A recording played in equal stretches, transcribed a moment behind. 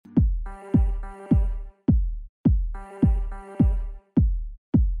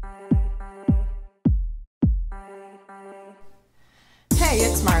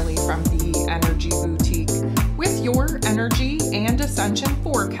Ascension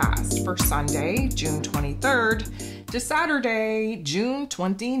forecast for Sunday, June 23rd to Saturday, June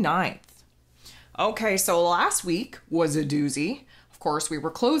 29th. Okay, so last week was a doozy. Of course, we were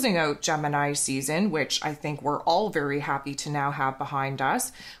closing out Gemini season, which I think we're all very happy to now have behind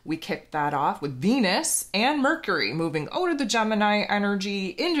us. We kicked that off with Venus and Mercury moving out of the Gemini energy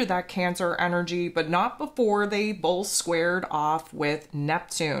into that Cancer energy, but not before they both squared off with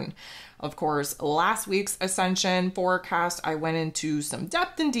Neptune. Of course, last week's Ascension forecast, I went into some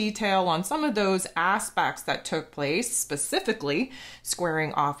depth and detail on some of those aspects that took place, specifically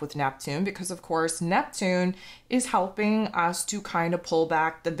squaring off with Neptune, because of course, Neptune is helping us to kind of pull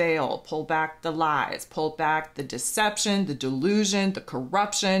back the veil, pull back the lies, pull back the deception, the delusion, the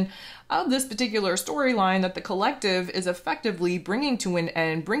corruption of this particular storyline that the collective is effectively bringing to an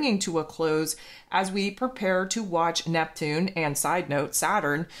end, bringing to a close as we prepare to watch Neptune and, side note,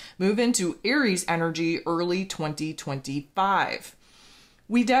 Saturn move into Aries energy early 2025.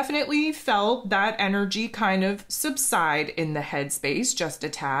 We definitely felt that energy kind of subside in the headspace just a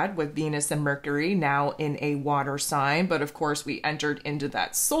tad with Venus and Mercury now in a water sign. But of course, we entered into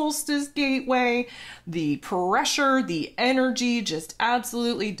that solstice gateway, the pressure, the energy just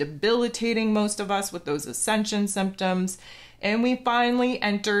absolutely debilitating most of us with those Ascension symptoms. And we finally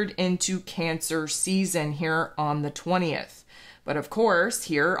entered into Cancer season here on the 20th. But of course,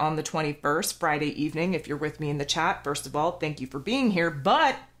 here on the 21st, Friday evening, if you're with me in the chat, first of all, thank you for being here.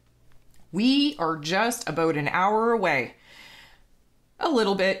 But we are just about an hour away, a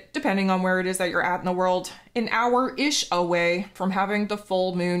little bit, depending on where it is that you're at in the world, an hour-ish away from having the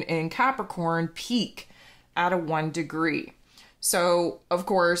full moon in Capricorn peak at a 1 degree. So, of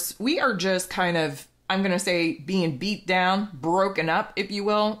course, we are just kind of, I'm going to say, being beat down, broken up, if you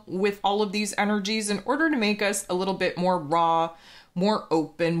will, with all of these energies in order to make us a little bit more raw, more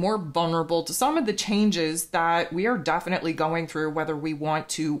open, more vulnerable to some of the changes that we are definitely going through, whether we want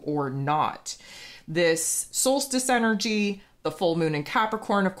to or not. This solstice energy, the full moon in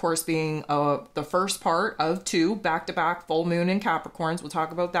Capricorn, of course, being the first part of two back-to-back full moon in Capricorns. We'll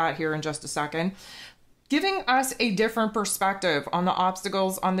talk about that here in just a second. Giving us a different perspective on the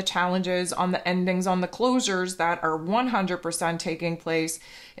obstacles, on the challenges, on the endings, on the closures that are 100% taking place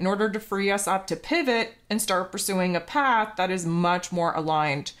in order to free us up to pivot and start pursuing a path that is much more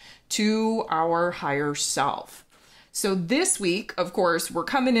aligned to our higher self. So this week, of course, we're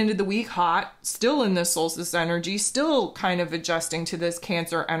coming into the week hot, still in this solstice energy, still kind of adjusting to this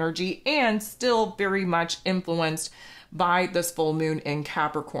Cancer energy, and still very much influenced by this full moon in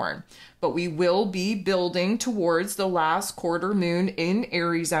Capricorn. But we will be building towards the last quarter moon in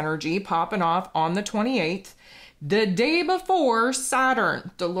Aries energy, popping off on the 28th, the day before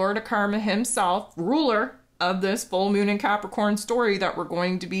Saturn, the Lord of Karma himself, ruler of this full moon in Capricorn story that we're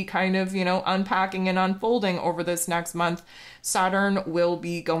going to be kind of, unpacking and unfolding over this next month. Saturn will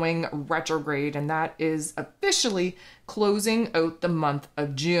be going retrograde, and that is officially closing out the month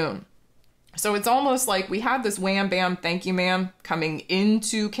of June. So it's almost like we had this wham bam thank you ma'am coming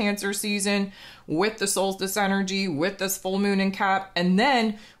into Cancer season with the solstice energy, with this full moon in Cap, and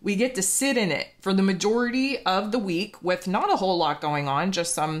then we get to sit in it for the majority of the week with not a whole lot going on,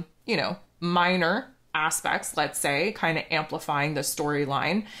 just some, minor aspects, let's say, kind of amplifying the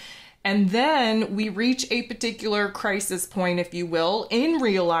storyline. And then we reach a particular crisis point, if you will, in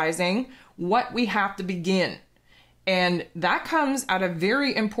realizing what we have to begin. And that comes at a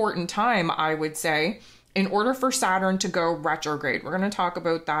very important time, I would say, in order for Saturn to go retrograde. We're going to talk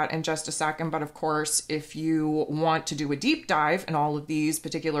about that in just a second. But of course, if you want to do a deep dive in all of these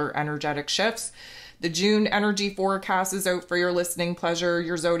particular energetic shifts, the June energy forecast is out for your listening pleasure.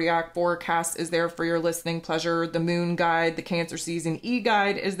 Your zodiac forecast is there for your listening pleasure. The moon guide, the Cancer season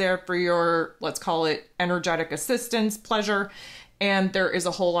e-guide is there for your, let's call it, energetic assistance pleasure. And there is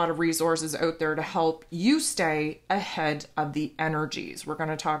a whole lot of resources out there to help you stay ahead of the energies. We're going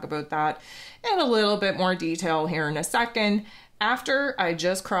to talk about that in a little bit more detail here in a second, after I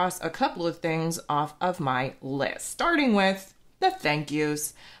just cross a couple of things off of my list, starting with the thank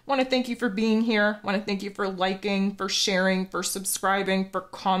yous. I want to thank you for being here. I want to thank you for liking, for sharing, for subscribing, for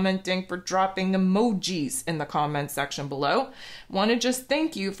commenting, for dropping emojis in the comment section below. I want to just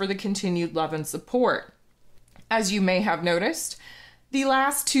thank you for the continued love and support. As you may have noticed, the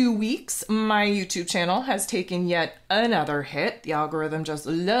last 2 weeks, my YouTube channel has taken yet another hit. The algorithm just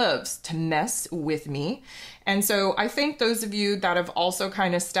loves to mess with me. And so I thank those of you that have also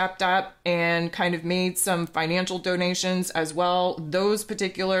kind of stepped up and kind of made some financial donations as well. Those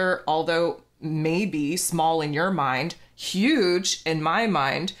particular, although maybe small in your mind, huge in my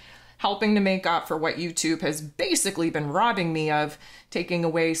mind, helping to make up for what YouTube has basically been robbing me of, taking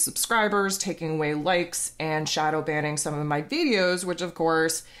away subscribers, taking away likes, and shadow banning some of my videos, which of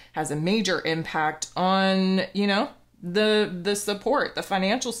course has a major impact on, you know, the support, the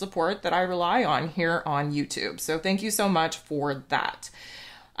financial support that I rely on here on YouTube. So thank you so much for that.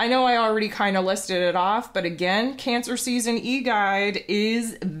 I know I already kind of listed it off, but again, Cancer Season e-guide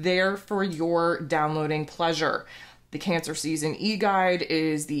is there for your downloading pleasure. The Cancer Season e-guide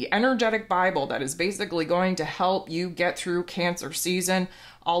is the energetic Bible that is basically going to help you get through Cancer season.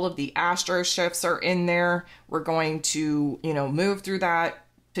 All of the astro shifts are in there. We're going to, you know, move through that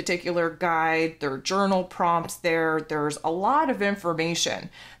particular guide. There are journal prompts there. There's a lot of information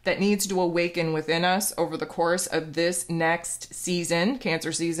that needs to awaken within us over the course of this next season,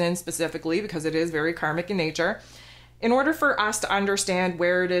 Cancer season specifically, because it is very karmic in nature, in order for us to understand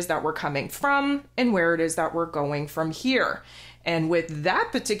where it is that we're coming from and where it is that we're going from here. And with that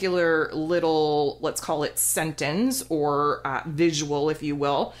particular little, let's call it sentence or visual, if you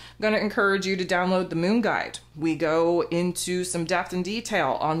will, I'm going to encourage you to download the Moon Guide. We go into some depth and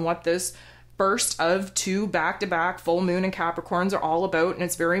detail on what this first of 2 back-to-back full moon and Capricorns are all about, and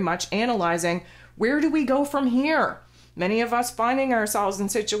it's very much analyzing where do we go from here. Many of us finding ourselves in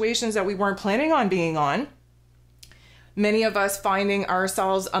situations that we weren't planning on being on. Many of us finding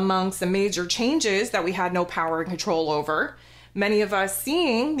ourselves amongst the major changes that we had no power and control over. Many of us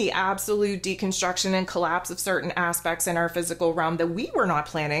seeing the absolute deconstruction and collapse of certain aspects in our physical realm that we were not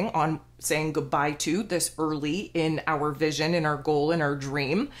planning on saying goodbye to this early in our vision, in our goal, in our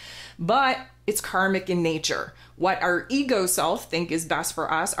dream. But it's karmic in nature. What our ego self think is best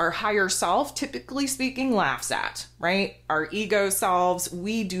for us, our higher self, typically speaking, laughs at, right? Our ego selves,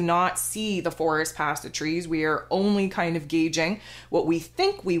 we do not see the forest past the trees. We are only kind of gauging what we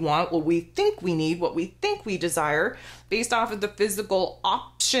think we want, what we think we need, what we think we desire, based off of the physical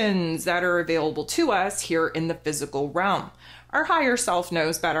options that are available to us here in the physical realm. Our higher self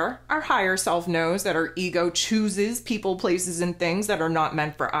knows better. Our higher self knows that our ego chooses people, places, and things that are not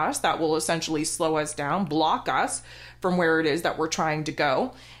meant for us, that will essentially slow us down, block us from where it is that we're trying to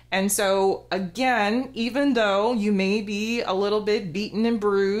go. And so again, even though you may be a little bit beaten and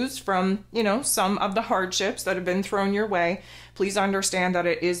bruised from, you know, some of the hardships that have been thrown your way, please understand that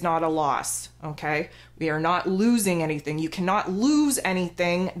it is not a loss, okay? We are not losing anything. You cannot lose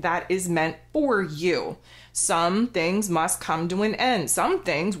anything that is meant for you. Some things must come to an end. Some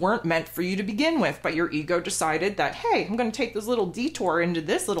things weren't meant for you to begin with, but your ego decided that, hey, I'm going to take this little detour into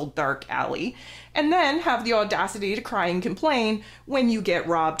this little dark alley, and then have the audacity to cry and complain when you get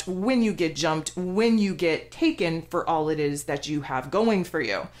robbed, when you get jumped, when you get taken for all it is that you have going for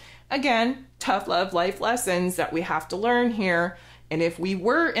you. Again, tough love life lessons that we have to learn here. And if we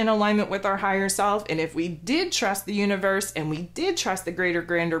were in alignment with our higher self, and if we did trust the universe, and we did trust the greater,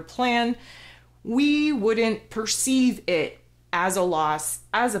 grander plan, we wouldn't perceive it as a loss,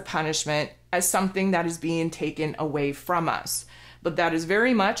 as a punishment, as something that is being taken away from us. But that is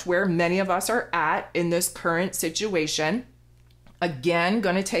very much where many of us are at in this current situation. Again,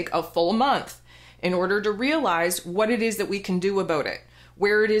 going to take a full month in order to realize what it is that we can do about it,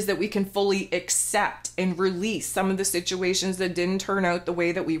 where it is that we can fully accept and release some of the situations that didn't turn out the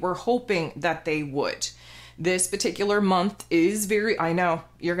way that we were hoping that they would. This particular month is very, I know,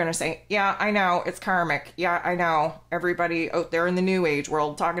 you're going to say, yeah, I know, it's karmic. Yeah, I know, everybody out there in the new age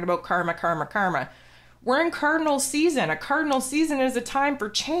world talking about karma, karma, karma. We're in cardinal season. A cardinal season is a time for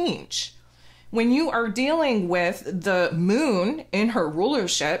change. When you are dealing with the moon in her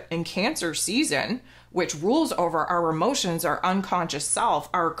rulership in Cancer season, which rules over our emotions, our unconscious self,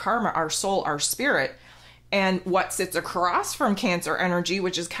 our karma, our soul, our spirit, and what sits across from Cancer energy,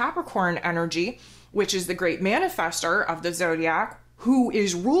 which is Capricorn energy, which is the great manifester of the zodiac, who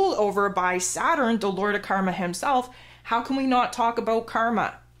is ruled over by Saturn, the Lord of Karma himself, how can we not talk about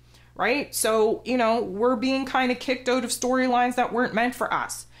karma, right? So, you know, we're being kind of kicked out of storylines that weren't meant for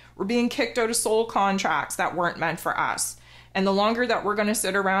us. We're being kicked out of soul contracts that weren't meant for us. And the longer that we're going to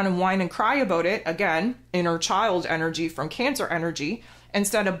sit around and whine and cry about it, again, inner child energy from Cancer energy,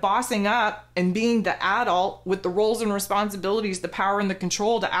 instead of bossing up and being the adult with the roles and responsibilities, the power and the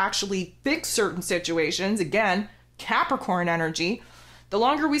control to actually fix certain situations, again, Capricorn energy, the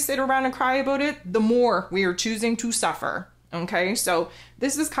longer we sit around and cry about it, the more we are choosing to suffer. Okay, so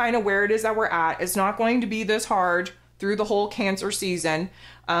this is kind of where it is that we're at. It's not going to be this hard through the whole Cancer season.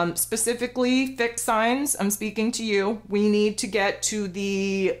 Specifically, fixed signs, I'm speaking to you. We need to get to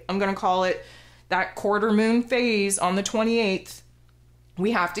the, I'm going to call it that quarter moon phase on the 28th.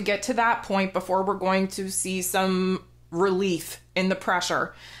 We have to get to that point before we're going to see some relief in the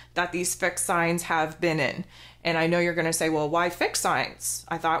pressure that these fixed signs have been in. And I know you're going to say, well, why fixed signs?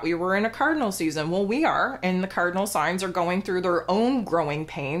 I thought we were in a cardinal season. Well, we are, and the cardinal signs are going through their own growing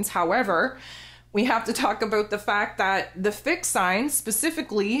pains. However, we have to talk about the fact that the fixed signs,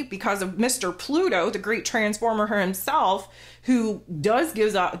 specifically because of Mr. Pluto, the great transformer himself, who does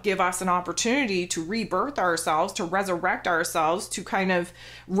give us an opportunity to rebirth ourselves, to resurrect ourselves, to kind of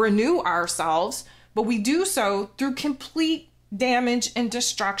renew ourselves, but we do so through complete damage and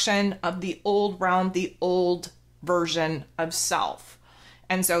destruction of the old realm, the old version of self.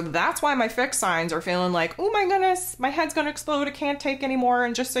 And so that's why my fixed signs are feeling like, oh my goodness, my head's going to explode. I can't take anymore.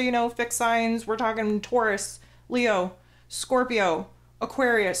 And just so you know, fixed signs, we're talking Taurus, Leo, Scorpio,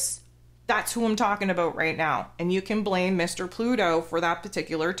 Aquarius. That's who I'm talking about right now. And you can blame Mr. Pluto for that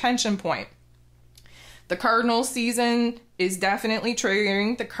particular tension point. The cardinal season is definitely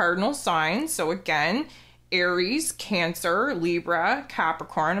triggering the cardinal signs. So again, Aries, Cancer, Libra,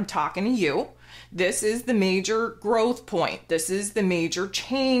 Capricorn, I'm talking to you. This is the major growth point. This is the major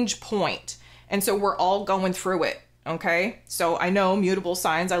change point. And so we're all going through it, okay? So I know mutable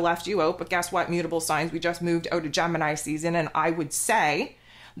signs, I left you out, but guess what, mutable signs, we just moved out of Gemini season, and I would say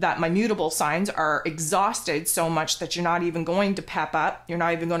that my mutable signs are exhausted so much that you're not even going to pep up. You're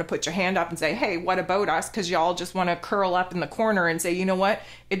not even going to put your hand up and say, hey, what about us? Because y'all just want to curl up in the corner and say, you know what,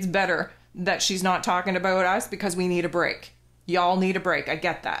 it's better that she's not talking about us because we need a break. Y'all need a break. I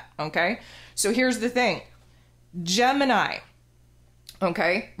get that, okay? So here's the thing. Gemini,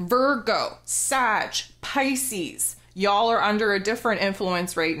 okay? Virgo, Sag, Pisces. Y'all are under a different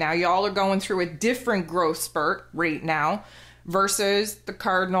influence right now. Y'all are going through a different growth spurt right now versus the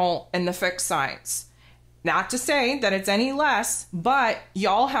cardinal and the fixed signs. Not to say that it's any less, but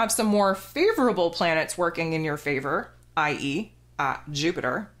y'all have some more favorable planets working in your favor, i.e.,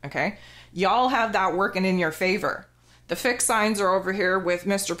 Jupiter, okay? Y'all have that working in your favor. The fixed signs are over here with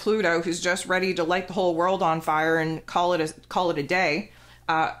Mr. Pluto, who's just ready to light the whole world on fire and call it a day.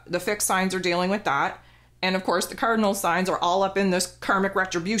 The fixed signs are dealing with that. And of course, the cardinal signs are all up in this karmic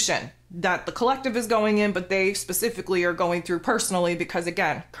retribution that the collective is going in, but they specifically are going through personally because,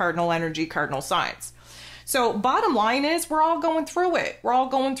 again, cardinal energy, cardinal signs. So bottom line is we're all going through it. We're all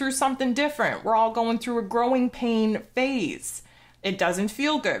going through something different. We're all going through a growing pain phase. It doesn't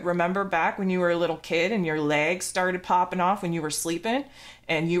feel good. Remember back when you were a little kid and your legs started popping off when you were sleeping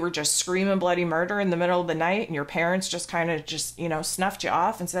and you were just screaming bloody murder in the middle of the night and your parents just kind of snuffed you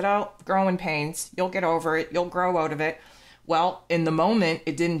off and said, oh, growing pains. You'll get over it. You'll grow out of it. Well, in the moment,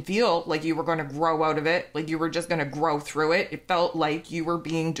 it didn't feel like you were going to grow out of it, like you were just going to grow through it. It felt like you were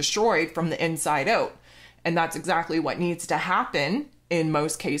being destroyed from the inside out. And that's exactly what needs to happen in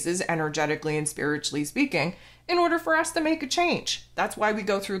most cases, energetically and spiritually speaking, in order for us to make a change. That's why we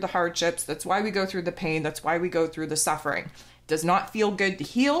go through the hardships. That's why we go through the pain. That's why we go through the suffering. Does not feel good to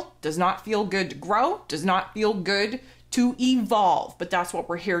heal. Does not feel good to grow. Does not feel good to evolve. But that's what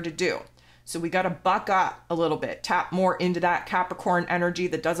we're here to do. So we got to buck up a little bit. Tap more into that Capricorn energy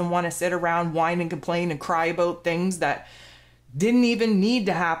that doesn't want to sit around, whine and complain and cry about things that didn't even need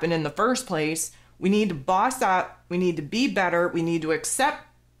to happen in the first place. We need to boss up. We need to be better. We need to accept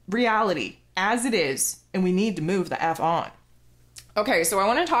reality as it is, and we need to move the F on. Okay, so I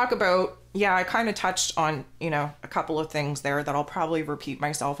want to talk about, I kind of touched on, a couple of things there that I'll probably repeat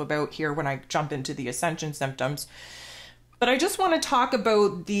myself about here when I jump into the Ascension symptoms. But I just want to talk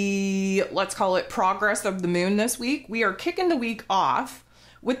about the, let's call it, progress of the moon this week. We are kicking the week off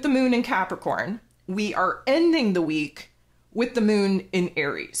with the moon in Capricorn. We are ending the week with the moon in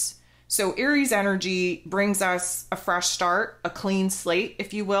Aries. So Aries energy brings us a fresh start, a clean slate,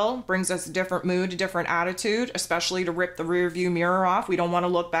 if you will, brings us a different mood, a different attitude, especially to rip the rear view mirror off. We don't want to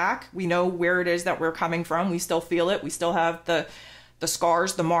look back. We know where it is that we're coming from. We still feel it. We still have the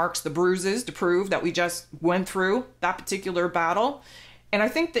scars, the marks, the bruises to prove that we just went through that particular battle. And I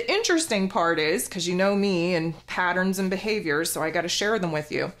think the interesting part is, because you know me and patterns and behaviors, so I got to share them with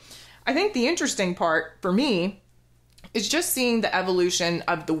you. I think the interesting part for me is just seeing the evolution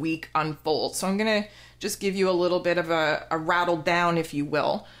of the week unfold. So I'm going to just give you a little bit of a rattle down, if you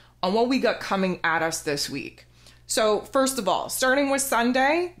will, on what we got coming at us this week. So first of all, starting with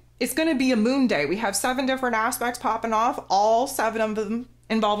Sunday, it's going to be a moon day. We have 7 different aspects popping off, all 7 of them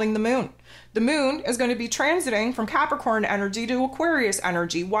involving the moon. The moon is going to be transiting from Capricorn energy to Aquarius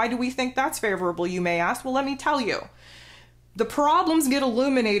energy. Why do we think that's favorable, you may ask? Well, let me tell you. The problems get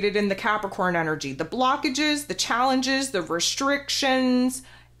illuminated in the Capricorn energy. The blockages, the challenges, the restrictions,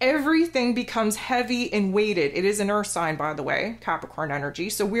 everything becomes heavy and weighted. It is an earth sign, by the way, Capricorn energy.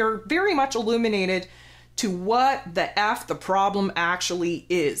 So we're very much illuminated to what the F the problem actually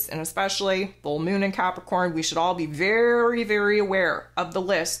is. And especially full moon in Capricorn, we should all be very, very aware of the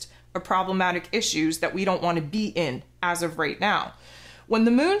list of problematic issues that we don't want to be in as of right now. When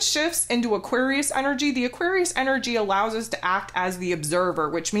the moon shifts into Aquarius energy, the Aquarius energy allows us to act as the observer,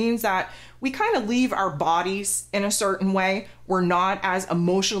 which means that we kind of leave our bodies in a certain way. We're not as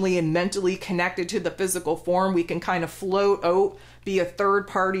emotionally and mentally connected to the physical form. We can kind of float out, be a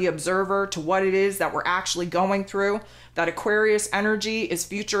third-party observer to what it is that we're actually going through. That Aquarius energy is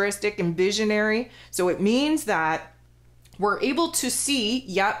futuristic and visionary. So it means that we're able to see,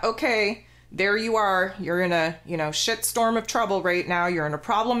 yep, okay, there you are. You're in a, shit storm of trouble right now. You're in a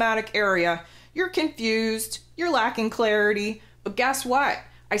problematic area. You're confused. You're lacking clarity. But guess what?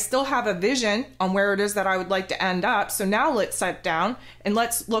 I still have a vision on where it is that I would like to end up. So now let's sit down and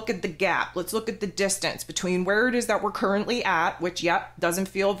let's look at the gap. Let's look at the distance between where it is that we're currently at, which, yep, doesn't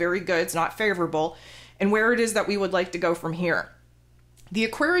feel very good. It's not favorable, and where it is that we would like to go from here. The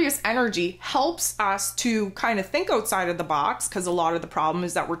Aquarius energy helps us to kind of think outside of the box, because a lot of the problem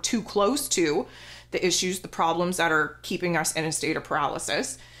is that we're too close to the issues, the problems that are keeping us in a state of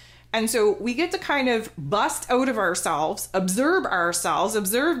paralysis. And so we get to kind of bust out of ourselves, observe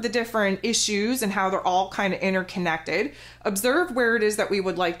the different issues and how they're all kind of interconnected, observe where it is that we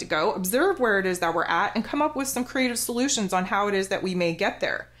would like to go, observe where it is that we're at, and come up with some creative solutions on how it is that we may get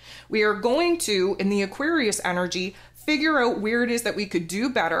there. We are going to, in the Aquarius energy, figure out where it is that we could do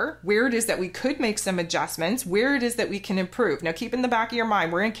better, where it is that we could make some adjustments, where it is that we can improve. Now, keep in the back of your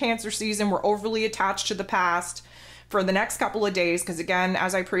mind, we're in Cancer season, we're overly attached to the past for the next couple of days, because again,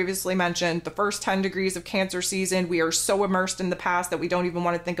 as I previously mentioned, the first 10 degrees of Cancer season, we are so immersed in the past that we don't even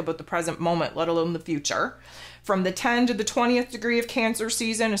want to think about the present moment, let alone the future. From the 10 to the 20th degree of Cancer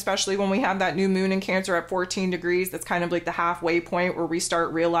season, especially when we have that new moon in Cancer at 14 degrees, that's kind of like the halfway point where we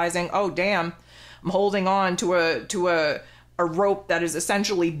start realizing, oh damn, I'm holding on to a rope that is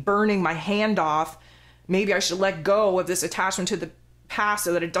essentially burning my hand off. Maybe I should let go of this attachment to the past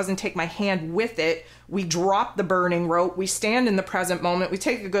so that it doesn't take my hand with it. We drop the burning rope. We stand in the present moment. We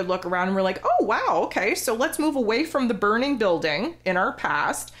take a good look around and we're like, oh, wow, okay, so let's move away from the burning building in our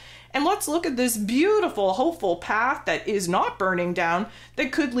past. And let's look at this beautiful, hopeful path that is not burning down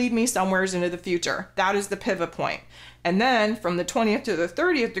that could lead me somewhere into the future. That is the pivot point. And then from the 20th to the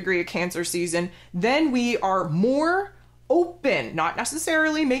 30th degree of Cancer season, then we are more open, not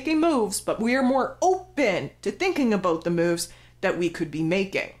necessarily making moves, but we are more open to thinking about the moves that we could be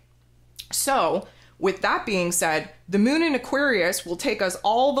making. So with that being said, the moon in Aquarius will take us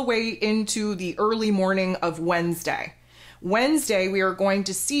all the way into the early morning of Wednesday. Wednesday, we are going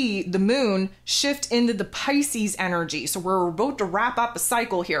to see the moon shift into the Pisces energy. So we're about to wrap up a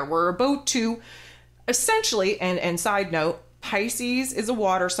cycle here. We're about to essentially, and side note, Pisces is a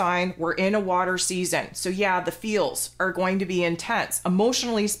water sign. We're in a water season. So yeah, the feels are going to be intense.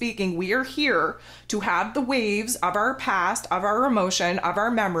 Emotionally speaking, we are here to have the waves of our past, of our emotion, of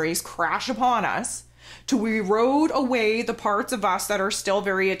our memories crash upon us, to erode away the parts of us that are still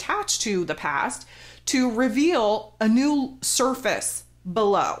very attached to the past, to reveal a new surface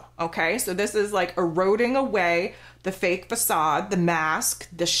below. Okay, so this is like eroding away the fake facade, the mask,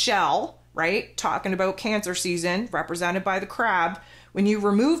 the shell, right? Talking about Cancer season, represented by the crab. When you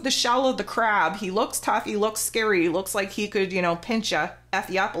remove the shell of the crab, he looks tough, he looks scary, he looks like he could, pinch you, F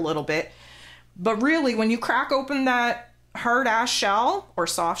you up a little bit. But really, when you crack open that hard-ass shell, or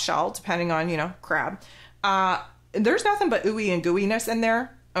soft shell, depending on, crab, there's nothing but ooey and gooiness in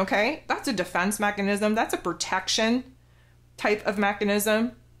there, okay? That's a defense mechanism. That's a protection type of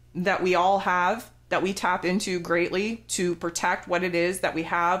mechanism that we all have, that we tap into greatly to protect what it is that we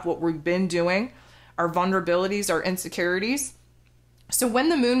have, what we've been doing, our vulnerabilities, our insecurities. So when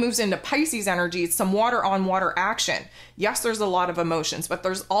the moon moves into Pisces energy, it's some water on water action. Yes, there's a lot of emotions, but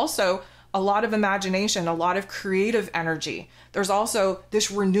there's also a lot of imagination, a lot of creative energy. There's also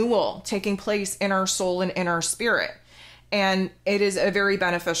this renewal taking place in our soul and in our spirit. And it is a very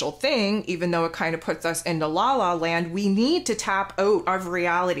beneficial thing, even though it kind of puts us into la la land. We need to tap out of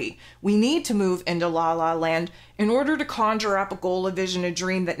reality. We need to move into la la land in order to conjure up a goal, a vision, a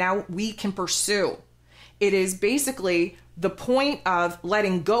dream that now we can pursue. It is basically the point of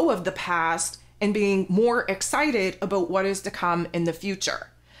letting go of the past and being more excited about what is to come in the future.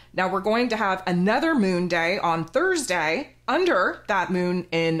 Now we're going to have another moon day on Thursday under that moon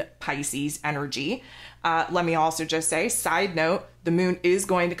in Pisces energy. Let me also just say, side note, the moon is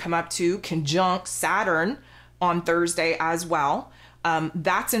going to come up to conjunct Saturn on Thursday as well.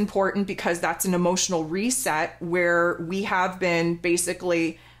 That's important because that's an emotional reset where we have been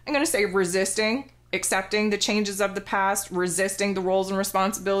basically, I'm going to say, resisting accepting the changes of the past, resisting the roles and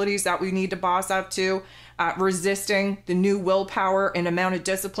responsibilities that we need to boss up to, resisting the new willpower and amount of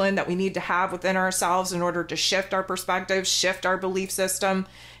discipline that we need to have within ourselves in order to shift our perspective, shift our belief system,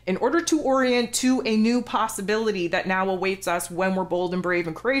 in order to orient to a new possibility that now awaits us when we're bold and brave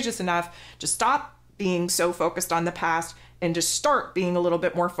and courageous enough to stop being so focused on the past and to start being a little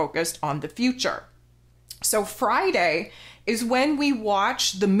bit more focused on the future. So Friday is when we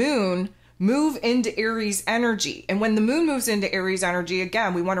watch the moon move into Aries energy. And when the moon moves into Aries energy,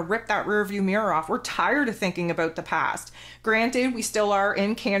 again, we want to rip that rear view mirror off. We're tired of thinking about the past. Granted, we still are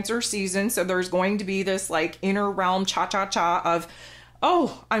in Cancer season, so there's going to be this like inner realm cha-cha-cha of,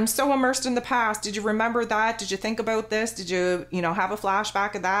 oh, I'm so immersed in the past. Did you remember that? Did you think about this? Did you, have a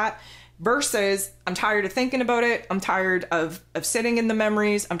flashback of that? Versus, I'm tired of thinking about it. I'm tired of sitting in the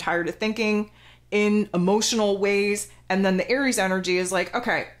memories. I'm tired of thinking in emotional ways. And then the Aries energy is like,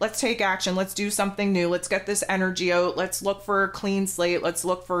 okay, let's take action. Let's do something new. Let's get this energy out. Let's look for a clean slate. Let's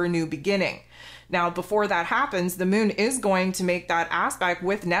look for a new beginning. Now, before that happens, the moon is going to make that aspect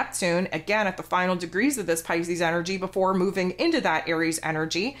with Neptune, again, at the final degrees of this Pisces energy before moving into that Aries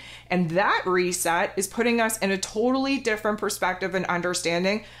energy. And that reset is putting us in a totally different perspective and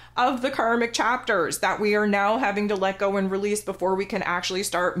understanding of the karmic chapters that we are now having to let go and release before we can actually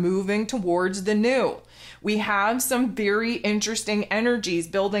start moving towards the new. We have some very interesting energies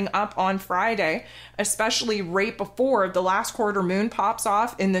building up on Friday, especially right before the last quarter moon pops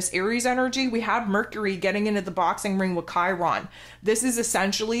off in this Aries energy. We have Mercury getting into the boxing ring with Chiron. This is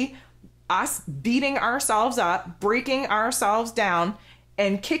essentially us beating ourselves up, breaking ourselves down,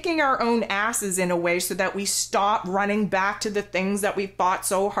 and kicking our own asses in a way so that we stop running back to the things that we fought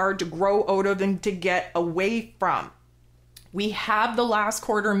so hard to grow out of and to get away from. We have the last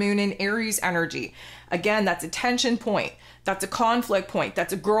quarter moon in Aries energy. Again, that's a tension point. That's a conflict point.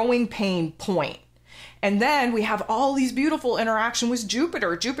 That's a growing pain point. And then we have all these beautiful interaction with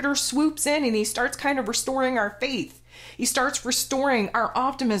Jupiter. Jupiter swoops in and he starts kind of restoring our faith. He starts restoring our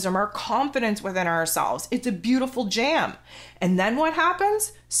optimism, our confidence within ourselves. It's a beautiful jam. And then what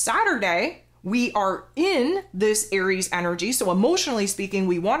happens? Saturday, we are in this Aries energy. So emotionally speaking,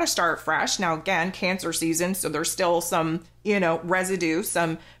 we want to start fresh. Now, again, Cancer season. So there's still some, residue,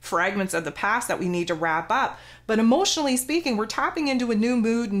 some fragments of the past that we need to wrap up. But emotionally speaking, we're tapping into a new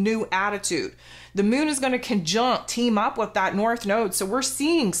mood, new attitude. The moon is going to team up with that North Node. So we're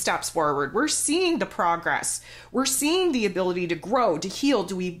seeing steps forward. We're seeing the progress. We're seeing the ability to grow, to heal,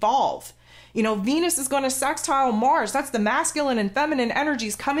 to evolve. Venus is going to sextile Mars. That's the masculine and feminine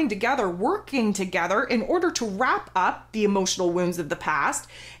energies coming together, working together in order to wrap up the emotional wounds of the past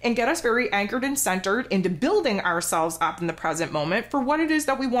and get us very anchored and centered into building ourselves up in the present moment for what it is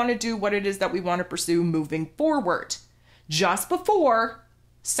that we want to do, what it is that we want to pursue moving forward. Just before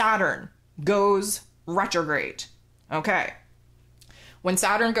Saturn goes retrograde. Okay. When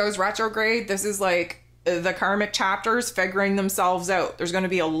Saturn goes retrograde, this is like the karmic chapters figuring themselves out. There's going to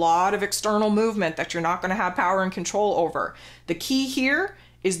be a lot of external movement that you're not going to have power and control over. The key here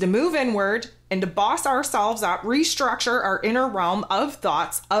is to move inward and to boss ourselves up, restructure our inner realm of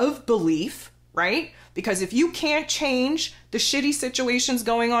thoughts, of belief, right? Because if you can't change the shitty situations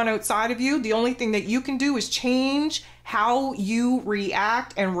going on outside of you, the only thing that you can do is change how you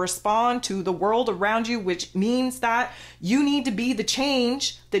react and respond to the world around you, which means that you need to be the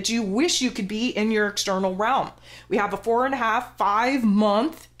change that you wish you could be in your external realm. We have a 4.5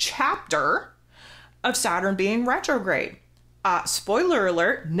 month chapter of Saturn being retrograde. Spoiler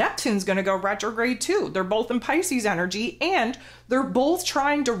alert, Neptune's going to go retrograde too. They're both in Pisces energy and they're both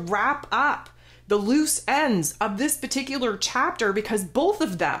trying to wrap up the loose ends of this particular chapter because both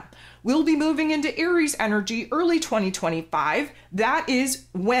of them will be moving into Aries energy early 2025. That is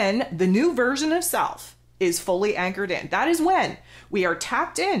when the new version of self is fully anchored in. That is when we are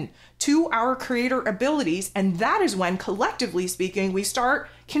tapped in to our creator abilities. And that is when, collectively speaking, we start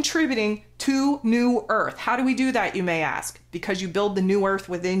contributing to New Earth. How do we do that, you may ask? Because you build the new Earth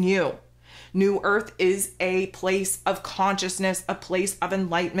within you. New Earth is a place of consciousness, a place of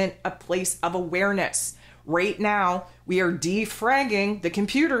enlightenment, a place of awareness. Right now, we are defragging the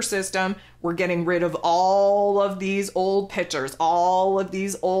computer system. We're getting rid of all of these old pictures, all of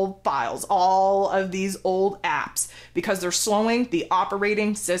these old files, all of these old apps, because they're slowing the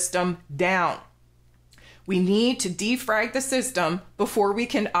operating system down. We need to defrag the system before we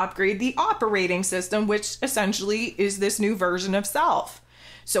can upgrade the operating system, which essentially is this new version of self.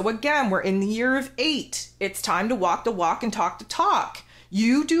 So again, we're in the year of 8. It's time to walk the walk and talk the talk.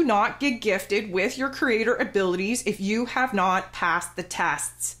 You do not get gifted with your creator abilities if you have not passed the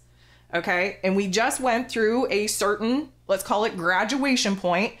tests. Okay? And we just went through a certain let's call it graduation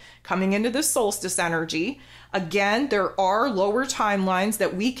point, coming into the solstice energy. Again, there are lower timelines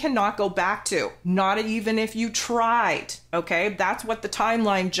that we cannot go back to, not even if you tried, okay? That's what the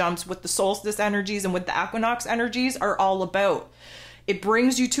timeline jumps with the solstice energies and with the equinox energies are all about. It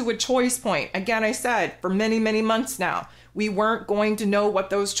brings you to a choice point. Again, I said for many, many months now, we weren't going to know what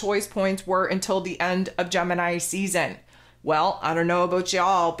those choice points were until the end of Gemini season. Well, I don't know about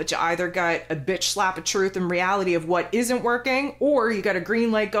y'all, but you either got a bitch slap of truth and reality of what isn't working, or you got a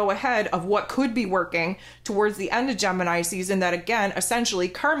green light go ahead of what could be working towards the end of Gemini season that, again, essentially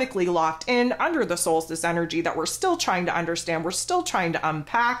karmically locked in under the solstice energy that we're still trying to understand, we're still trying to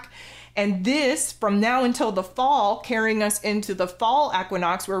unpack. And this, from now until the fall, carrying us into the fall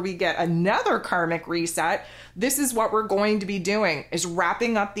equinox where we get another karmic reset, this is what we're going to be doing, is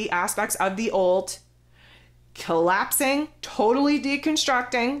wrapping up the aspects of the old, collapsing, totally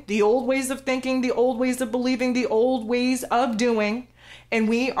deconstructing the old ways of thinking, the old ways of believing, the old ways of doing. And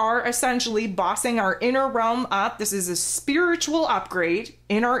we are essentially bossing our inner realm up. This is a spiritual upgrade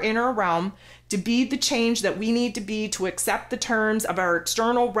in our inner realm to be the change that we need to be to accept the terms of our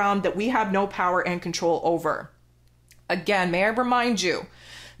external realm that we have no power and control over. Again, may I remind you,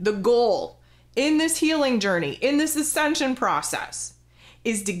 the goal in this healing journey, in this ascension process,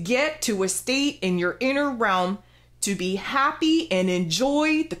 is to get to a state in your inner realm to be happy and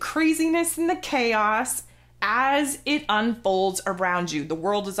enjoy the craziness and the chaos as it unfolds around you. The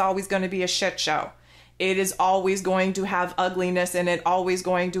world is always going to be a shit show. It is always going to have ugliness in it, always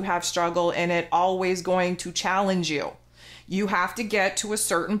going to have struggle in it, always going to challenge you. You have to get to a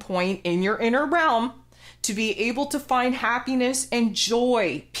certain point in your inner realm to be able to find happiness and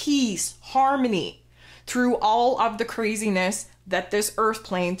joy, peace, harmony through all of the craziness that this earth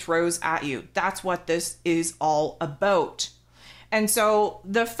plane throws at you. That's what this is all about. And so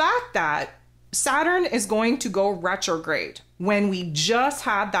the fact that Saturn is going to go retrograde when we just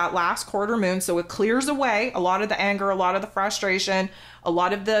had that last quarter moon, so it clears away a lot of the anger, a lot of the frustration, a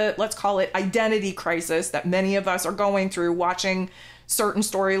lot of the, let's call it identity crisis that many of us are going through, watching certain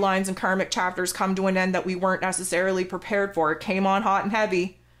storylines and karmic chapters come to an end that we weren't necessarily prepared for. It came on hot and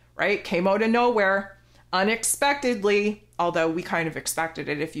heavy, right? Came out of nowhere, unexpectedly, although we kind of expected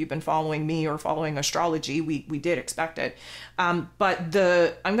it. If you've been following me or following astrology, we did expect it. But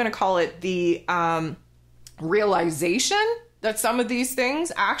I'm going to call it the realization that some of these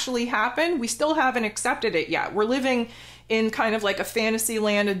things actually happen, we still haven't accepted it yet. We're living in kind of like a fantasy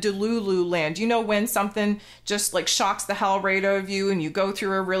land, a Delulu land. You know, when something just like shocks the hell right out of you and you go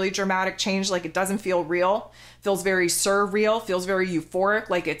through a really dramatic change, like it doesn't feel real, feels very surreal, feels very euphoric,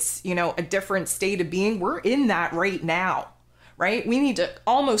 like it's, you know, a different state of being. We're in that right now, right? We need to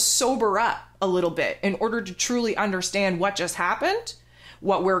almost sober up a little bit in order to truly understand what just happened,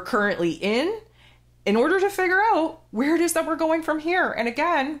 what we're currently in order to figure out where it is that we're going from here. And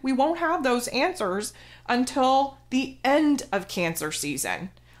again, we won't have those answers until the end of Cancer season,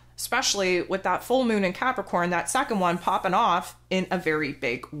 especially with that full moon in Capricorn, that second one popping off in a very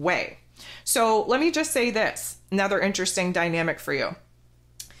big way. So let me just say this, another interesting dynamic for you.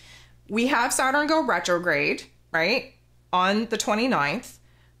 We have Saturn go retrograde, right, on the 29th.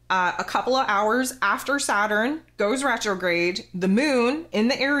 A couple of hours after Saturn goes retrograde, the moon in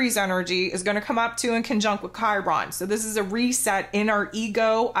the Aries energy is going to come up to in conjunct with Chiron. So this is a reset in our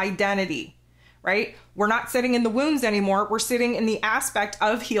ego identity, right? We're not sitting in the wounds anymore. We're sitting in the aspect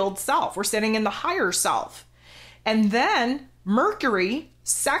of healed self. We're sitting in the higher self. And then Mercury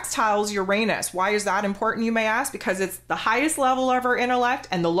sextiles Uranus. Why is that important, you may ask? Because it's the highest level of our intellect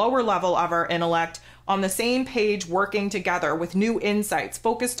and the lower level of our intellect on the same page, working together with new insights,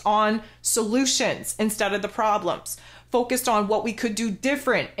 focused on solutions instead of the problems, focused on what we could do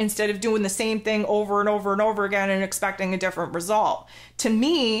different instead of doing the same thing over and over and over again and expecting a different result. To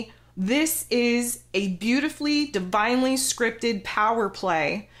me, this is a beautifully, divinely scripted power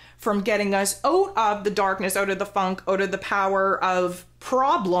play from getting us out of the darkness, out of the funk, out of the power of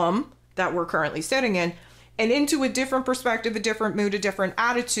problem that we're currently sitting in, and into a different perspective, a different mood, a different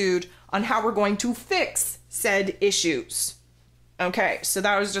attitude on how we're going to fix said issues. Okay, so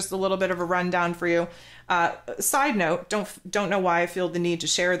that was just a little bit of a rundown for you. Side note, don't know why I feel the need to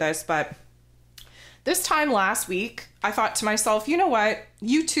share this, but this time last week, I thought to myself, you know what?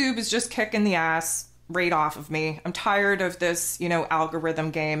 YouTube is just kicking the ass right off of me. I'm tired of this, you know,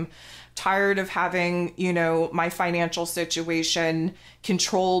 algorithm game. Tired of having, you know, my financial situation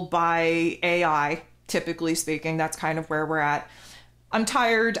controlled by AI, typically speaking. That's kind of where we're at. I'm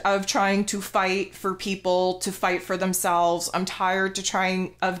tired of trying to fight for people to fight for themselves. I'm tired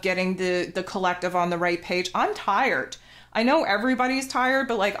of getting the collective on the right page. I'm tired. I know everybody's tired,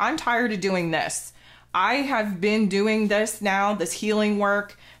 but like, I'm tired of doing this. I have been doing this now, this healing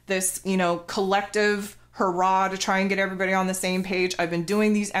work, this, collective hurrah to try and get everybody on the same page. I've been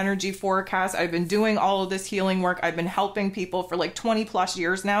doing these energy forecasts. I've been doing all of this healing work. I've been helping people for like 20 plus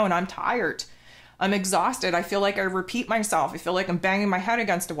years now, and I'm tired. I'm exhausted. I feel like I repeat myself. I feel like I'm banging my head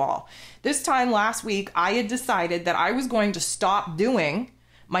against a wall. This time last week, I had decided that I was going to stop doing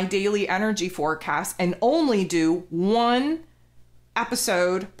my daily energy forecast and only do one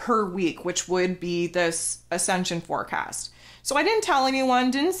episode per week, which would be this Ascension forecast. So I didn't tell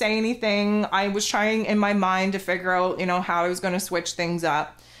anyone, didn't say anything. I was trying in my mind to figure out, how I was going to switch things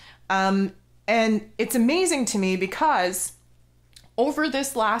up. And it's amazing to me because over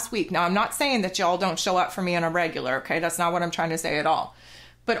this last week, now I'm not saying that y'all don't show up for me on a regular, okay? That's not what I'm trying to say at all.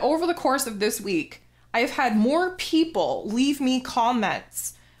 But over the course of this week, I've had more people leave me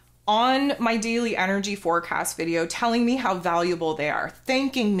comments on my daily energy forecast video telling me how valuable they are,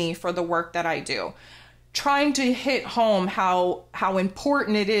 thanking me for the work that I do, trying to hit home how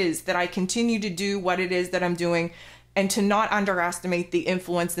important it is that I continue to do what it is that I'm doing and to not underestimate the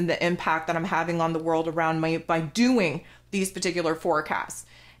influence and the impact that I'm having on the world around me by doing these particular forecasts.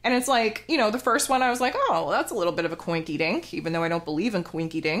 And it's like, the first one I was like, oh, well, that's a little bit of a coinky dink, even though I don't believe in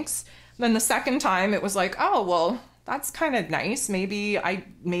coinky dinks. Then the second time it was like, oh, well, that's kind of nice. Maybe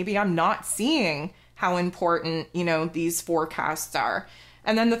I'm not seeing how important, these forecasts are.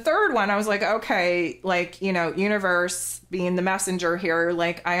 And then the third one, I was like, okay, universe being the messenger here,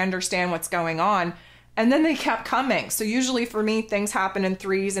 I understand what's going on. And then they kept coming. So usually for me, things happen in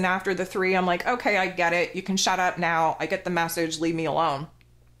threes. And after the three, I'm like, okay, I get it. You can shut up now. I get the message. Leave me alone.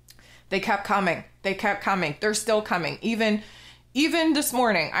 They kept coming. They kept coming. They're still coming. Even this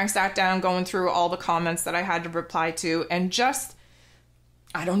morning, I sat down going through all the comments that I had to reply to, and just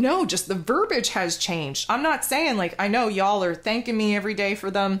the verbiage has changed. I'm not saying I know y'all are thanking me every day for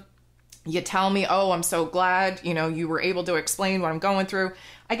them. You tell me, oh, I'm so glad, you were able to explain what I'm going through.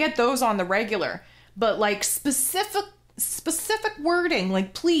 I get those on the regular, but specific wording,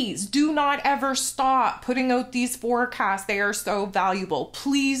 please do not ever stop putting out these forecasts. They are so valuable.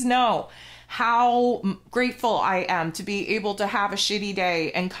 Please know how grateful I am to be able to have a shitty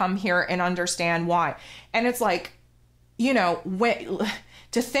day and come here and understand why. And it's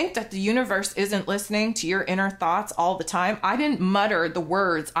to think that the universe isn't listening to your inner thoughts all the time. I didn't mutter the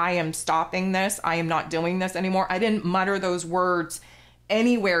words, I am stopping this, I am not doing this anymore. I didn't mutter those words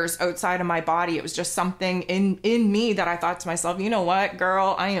anywheres outside of my body. It was just something in me that I thought to myself, you know what,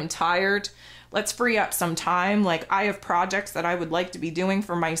 girl, I am tired. Let's free up some time. I have projects that I would like to be doing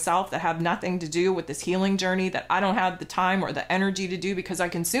for myself that have nothing to do with this healing journey that I don't have the time or the energy to do because I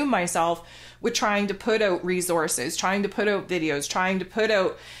consume myself with trying to put out resources, trying to put out videos, trying to put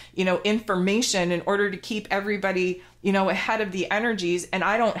out, information in order to keep everybody, ahead of the energies. And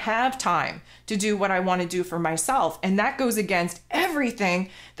I don't have time to do what I want to do for myself. And that goes against everything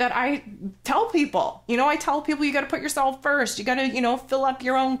that I tell people. I tell people you got to put yourself first. You got to, fill up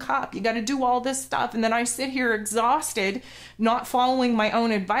your own cup. You got to do all this stuff. And then I sit here exhausted, not following my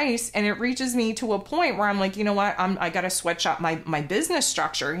own advice. And it reaches me to a point where I'm like, you know what? I got to switch up my business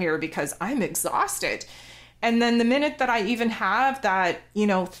structure here because I'm exhausted. And then the minute that I even have that,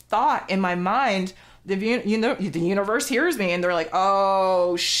 thought in my mind, the universe hears me and they're like,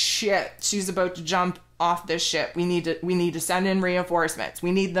 oh shit, she's about to jump off this ship. We need to send in reinforcements.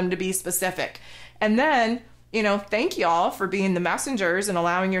 We need them to be specific. And then, thank y'all for being the messengers and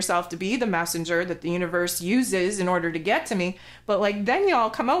allowing yourself to be the messenger that the universe uses in order to get to me. But then y'all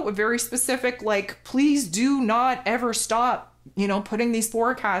come out with very specific, please do not ever stop putting these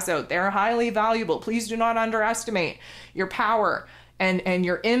forecasts out. They're highly valuable. Please do not underestimate your power and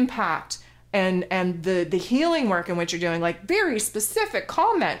your impact and the healing work in which you're doing, very specific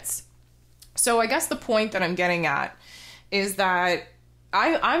comments. So I guess the point that I'm getting at is that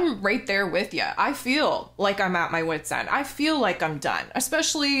I'm right there with you. I feel like I'm at my wit's end. I feel like I'm done,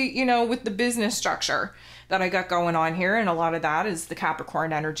 especially, with the business structure that I got going on here. And a lot of that is the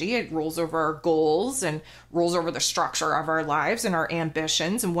Capricorn energy. It rules over our goals and rules over the structure of our lives and our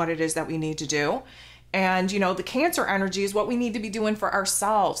ambitions and what it is that we need to do. And, the Cancer energy is what we need to be doing for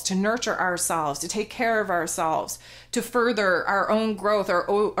ourselves, to nurture ourselves, to take care of ourselves, to further our own growth,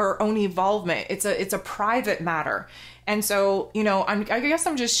 our own evolvement. It's a private matter. And so, I guess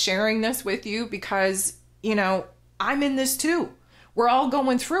I'm just sharing this with you because, I'm in this too. We're all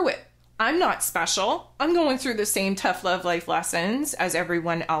going through it. I'm not special. I'm going through the same tough love life lessons as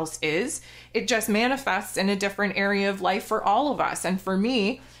everyone else is. It just manifests in a different area of life for all of us. And for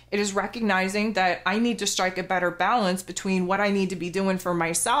me, it is recognizing that I need to strike a better balance between what I need to be doing for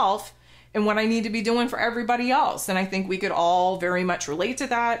myself and what I need to be doing for everybody else. And I think we could all very much relate to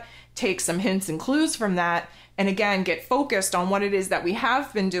that, take some hints and clues from that, and again, get focused on what it is that we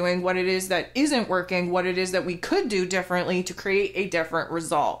have been doing, what it is that isn't working, what it is that we could do differently to create a different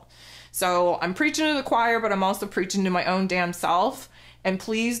result. So I'm preaching to the choir, but I'm also preaching to my own damn self. And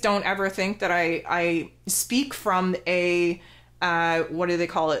please don't ever think that I speak from a, what do they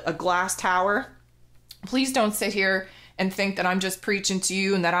call it? A glass tower. Please don't sit here and think that I'm just preaching to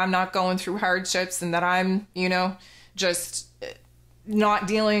you and that I'm not going through hardships and that I'm, just not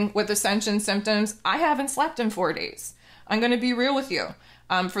dealing with Ascension symptoms. I haven't slept in 4 days. I'm going to be real with you.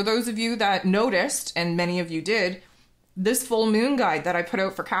 For those of you that noticed, and many of you did, this full moon guide that I put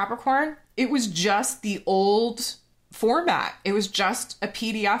out for Capricorn, it was just the old format. It was just a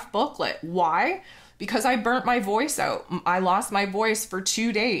PDF booklet. Why? Because I burnt my voice out. I lost my voice for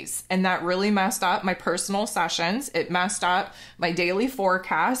 2 days, and that really messed up my personal sessions. It messed up my daily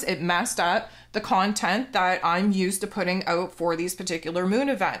forecast. It messed up the content that I'm used to putting out for these particular moon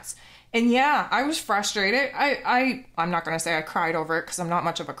events. And yeah, I was frustrated. I'm not going to say I cried over it because I'm not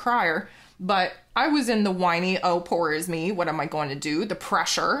much of a crier, but I was in the whiny, oh, poor is me. What am I going to do? The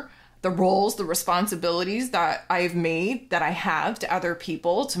pressure, the roles, the responsibilities that I've made, that I have to other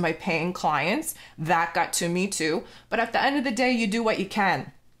people, to my paying clients, that got to me too. But at the end of the day, you do what you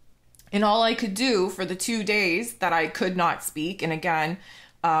can. And all I could do for the 2 days that I could not speak, and again,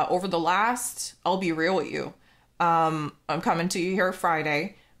 over the last, I'll be real with you, I'm coming to you here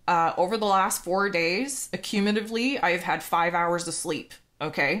Friday, over the last 4 days, accumulatively, I've had 5 hours of sleep,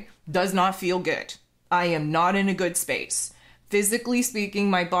 okay? Does not feel good. I am not in a good space. Physically speaking,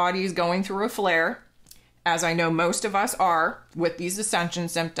 my body is going through a flare, as I know most of us are with these Ascension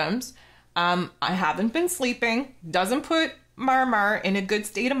symptoms. I haven't been sleeping, doesn't put Mar in a good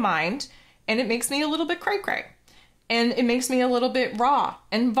state of mind, and it makes me a little bit cray-cray. And it makes me a little bit raw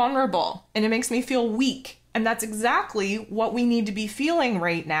and vulnerable, and it makes me feel weak. And that's exactly what we need to be feeling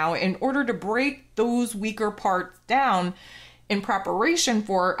right now in order to break those weaker parts down in preparation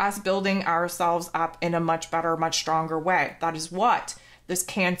for us building ourselves up in a much better, much stronger way. That is what this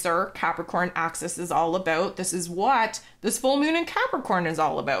Cancer Capricorn axis is all about. This is what this full moon in Capricorn is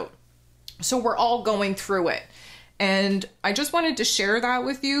all about. So we're all going through it. And I just wanted to share that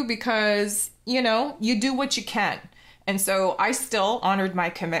with you because, you do what you can. And so I still honored my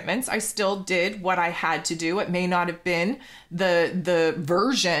commitments. I still did what I had to do. It may not have been the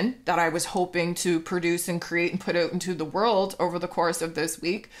version that I was hoping to produce and create and put out into the world over the course of this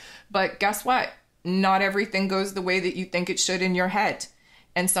week. But guess what? Not everything goes the way that you think it should in your head.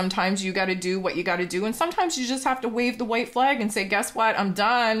 And sometimes you got to do what you got to do. And sometimes you just have to wave the white flag and say, guess what? I'm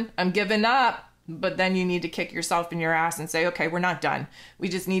done. I'm giving up. But then you need to kick yourself in your ass and say, okay, we're not done. We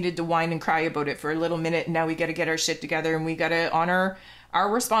just needed to whine and cry about it for a little minute. And now we got to get our shit together and we got to honor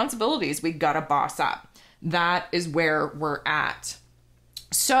our responsibilities. We got to boss up. That is where we're at.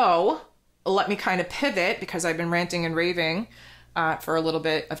 So let me kind of pivot because I've been ranting and raving for a little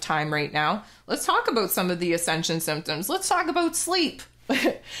bit of time right now. Let's talk about some of the Ascension symptoms. Let's talk about sleep.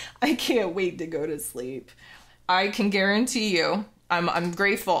 I can't wait to go to sleep. I can guarantee you, I'm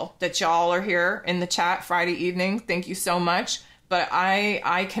grateful that y'all are here in the chat Friday evening. Thank you so much. But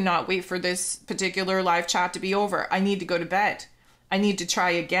I cannot wait for this particular live chat to be over. I need to go to bed. I need to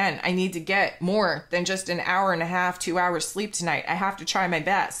try again. I need to get more than just an hour and a half, 2 hours sleep tonight. I have to try my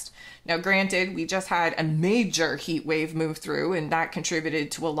best. Now, granted, we just had a major heat wave move through, and that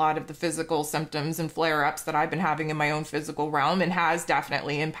contributed to a lot of the physical symptoms and flare-ups that I've been having in my own physical realm and has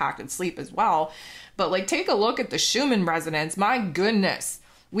definitely impacted sleep as well. But take a look at the Schumann Resonance. My goodness,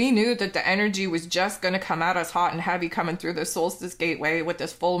 we knew that the energy was just going to come at us hot and heavy coming through the solstice gateway with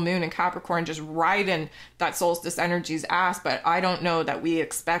this full moon in Capricorn just riding that solstice energy's ass. But I don't know that we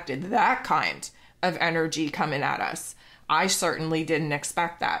expected that kind of energy coming at us. I certainly didn't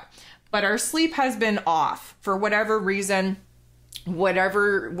expect that. But our sleep has been off for whatever reason,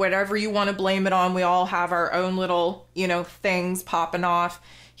 whatever you want to blame it on. We all have our own little, things popping off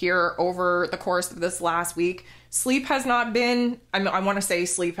here over the course of this last week. Sleep has not been, I want to say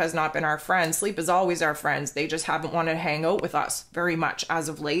sleep has not been our friend. Sleep is always our friends. They just haven't wanted to hang out with us very much as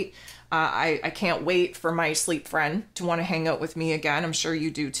of late. I can't wait for my sleep friend to want to hang out with me again. I'm sure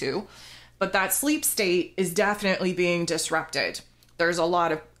you do too. But that sleep state is definitely being disrupted. There's a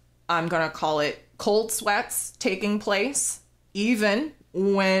lot of, I'm going to call it cold sweats taking place. Even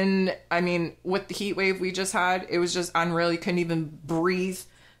when, with the heat wave we just had, it was just unreal. You couldn't even breathe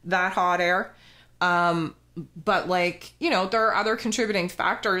that hot air. But there are other contributing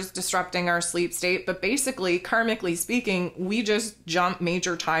factors disrupting our sleep state. But basically, karmically speaking, we just jump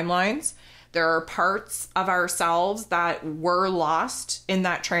major timelines There are parts of ourselves that were lost in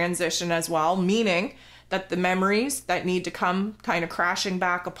that transition as well, meaning that the memories that need to come kind of crashing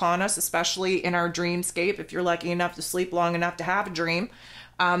back upon us, especially in our dreamscape, if you're lucky enough to sleep long enough to have a dream,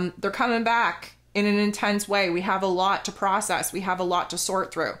 they're coming back in an intense way. We have a lot to process. We have a lot to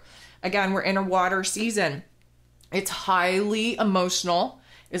sort through. Again, we're in a water season. It's highly emotional.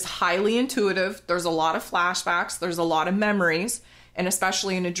 It's highly intuitive. There's a lot of flashbacks. There's a lot of memories. And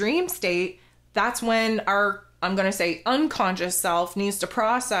especially in a dream state, that's when our, I'm going to say, unconscious self needs to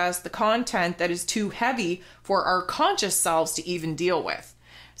process the content that is too heavy for our conscious selves to even deal with.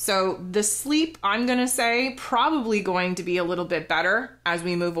 So the sleep, I'm going to say, probably going to be a little bit better as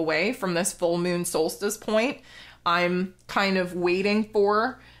we move away from this full moon solstice point. I'm kind of waiting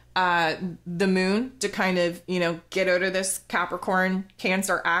for the moon to kind of, get out of this Capricorn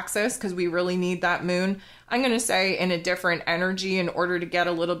Cancer axis, because we really need that moon, I'm going to say, in a different energy in order to get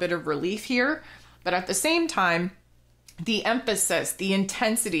a little bit of relief here. But at the same time, the emphasis, the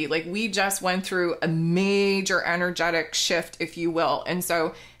intensity, like we just went through a major energetic shift, if you will. And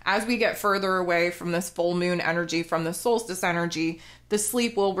so as we get further away from this full moon energy, from the solstice energy, the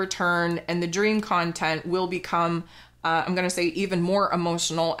sleep will return and the dream content will become, I'm going to say, even more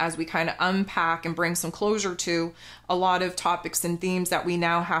emotional as we kind of unpack and bring some closure to a lot of topics and themes that we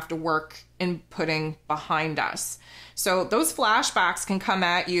now have to work in putting behind us. So those flashbacks can come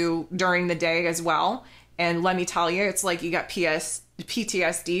at you during the day as well. And let me tell you, it's like you got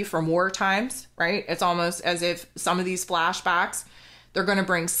PTSD from war times, right? It's almost as if some of these flashbacks, they're going to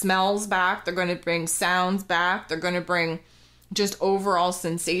bring smells back. They're going to bring sounds back. They're going to bring just overall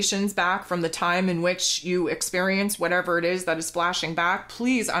sensations back from the time in which you experience whatever it is that is flashing back.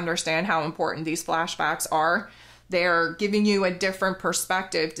 Please understand how important these flashbacks are. They're giving you a different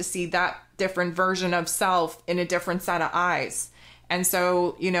perspective to see that different version of self in a different set of eyes. And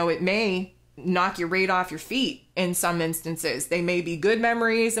so, it may knock you right off your feet in some instances. They may be good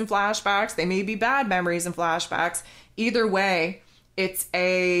memories and flashbacks. They may be bad memories and flashbacks. Either way, it's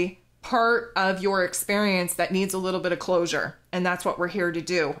a part of your experience that needs a little bit of closure. And that's what we're here to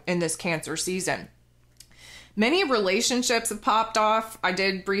do in this Cancer season. Many relationships have popped off. I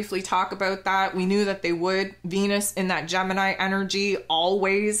did briefly talk about that. We knew that they would. Venus in that Gemini energy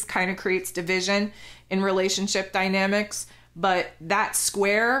always kind of creates division in relationship dynamics. But that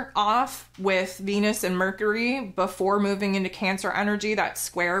square off with Venus and Mercury before moving into Cancer energy, that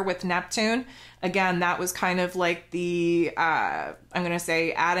square with Neptune, again, that was kind of like the, I'm going to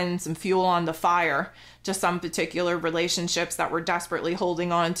say, adding some fuel on the fire to some particular relationships that were desperately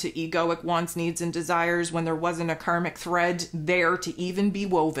holding on to egoic wants, needs, and desires when there wasn't a karmic thread there to even be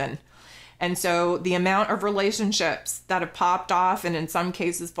woven. And so the amount of relationships that have popped off and in some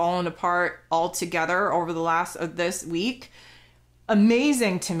cases fallen apart altogether over the last of this week,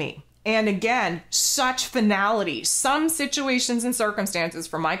 amazing to me. And again, such finality. Some situations and circumstances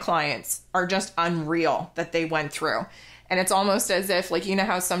for my clients are just unreal that they went through. And it's almost as if, like,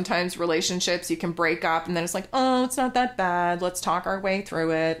 how sometimes relationships you can break up and then it's like, oh, it's not that bad. Let's talk our way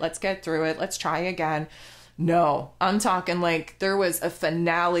through it. Let's get through it. Let's try again. No, I'm talking like there was a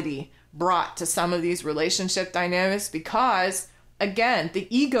finality brought to some of these relationship dynamics because, again, the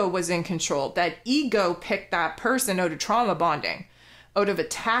ego was in control. That ego picked that person out of trauma bonding, out of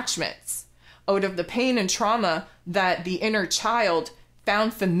attachments, out of the pain and trauma that the inner child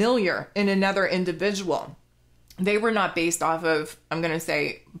found familiar in another individual. They were not based off of, I'm going to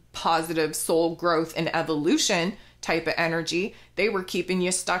say, positive soul growth and evolution type of energy. They were keeping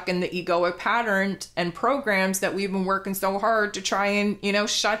you stuck in the egoic patterns and programs that we've been working so hard to try and,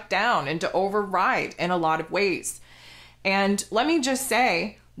 shut down and to override in a lot of ways. And let me just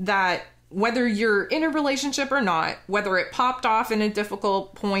say that whether you're in a relationship or not, whether it popped off in a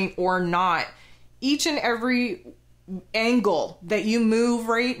difficult point or not, each and every angle that you move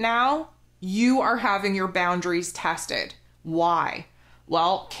right now, you are having your boundaries tested. Why?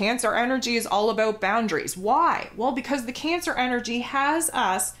 Well, Cancer energy is all about boundaries. Why? Well, because the Cancer energy has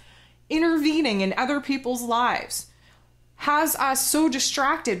us intervening in other people's lives, has us so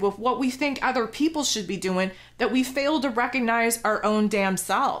distracted with what we think other people should be doing that we fail to recognize our own damn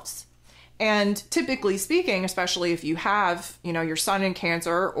selves. And typically speaking, especially if you have, your sun in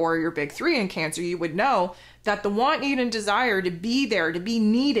Cancer or your big three in Cancer, you would know that the want, need, and desire to be there, to be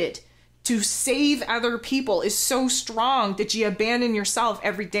needed, to save other people is so strong that you abandon yourself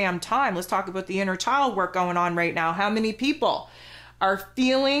every damn time. Let's talk about the inner child work going on right now. How many people are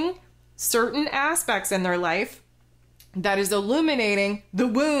feeling certain aspects in their life that is illuminating the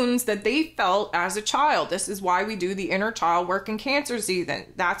wounds that they felt as a child. This is why we do the inner child work in Cancer season.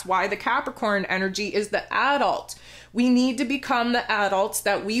 That's why the Capricorn energy is the adult. We need to become the adults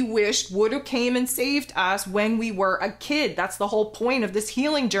that we wished would have came and saved us when we were a kid. That's the whole point of this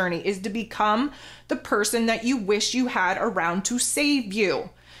healing journey, is to become the person that you wish you had around to save you.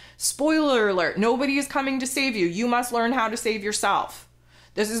 Spoiler alert, nobody is coming to save you. You must learn how to save yourself.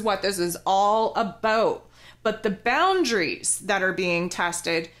 This is what this is all about. But the boundaries that are being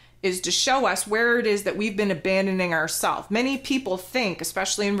tested is to show us where it is that we've been abandoning ourselves. Many people think,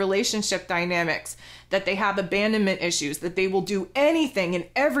 especially in relationship dynamics, that they have abandonment issues, that they will do anything and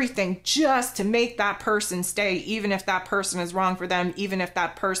everything just to make that person stay, even if that person is wrong for them, even if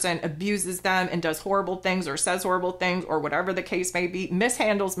that person abuses them and does horrible things or says horrible things or whatever the case may be,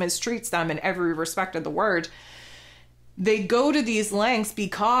 mishandles, mistreats them in every respect of the word. They go to these lengths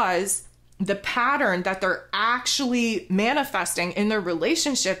because the pattern that they're actually manifesting in their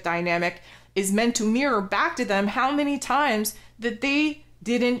relationship dynamic is meant to mirror back to them how many times that they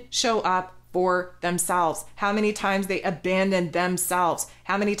didn't show up for themselves, how many times they abandoned themselves,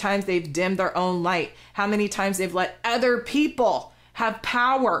 how many times they've dimmed their own light, how many times they've let other people have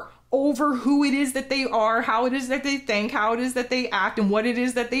power over who it is that they are, how it is that they think, how it is that they act, and what it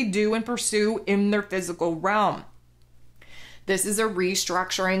is that they do and pursue in their physical realm. This is a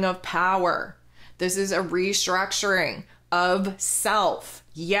restructuring of power. This is a restructuring of self.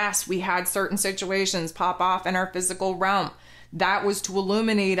 Yes, we had certain situations pop off in our physical realm. That was to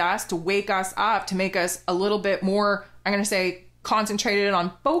illuminate us, to wake us up, to make us a little bit more, I'm going to say, concentrated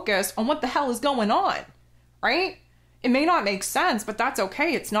on focus on what the hell is going on, right? It may not make sense, but that's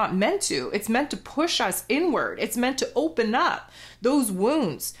okay. It's not meant to. It's meant to push us inward. It's meant to open up those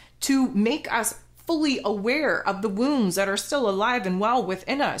wounds, to make us fully aware of the wounds that are still alive and well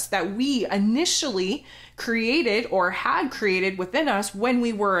within us, that we initially created or had created within us when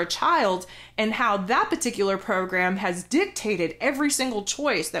we were a child, and how that particular program has dictated every single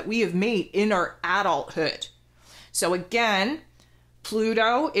choice that we have made in our adulthood. So again,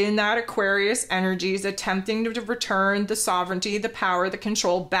 Pluto in that Aquarius energy is attempting to return the sovereignty, the power, the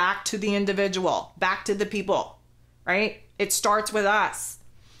control back to the individual, back to the people, right? It starts with us.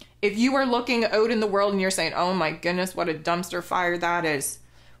 If you are looking out in the world and you're saying, oh my goodness, what a dumpster fire that is.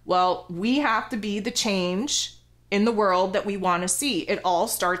 Well, we have to be the change in the world that we want to see. It all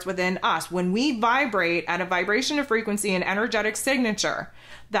starts within us. When we vibrate at a vibration of frequency and energetic signature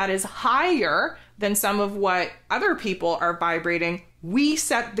that is higher than some of what other people are vibrating, we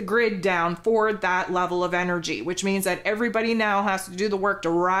set the grid down for that level of energy, which means that everybody now has to do the work to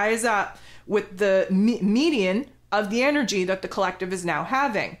rise up with the median of the energy that the collective is now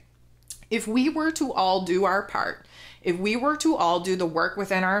having. If we were to all do our part, if we were to all do the work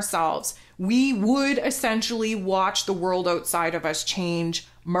within ourselves, we would essentially watch the world outside of us change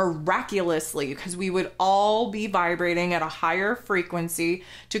miraculously, because we would all be vibrating at a higher frequency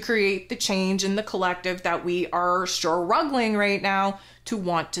to create the change in the collective that we are struggling right now to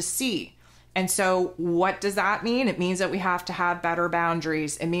want to see. And so what does that mean? It means that we have to have better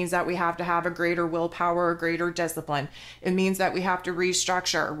boundaries. It means that we have to have a greater willpower, a greater discipline. It means that we have to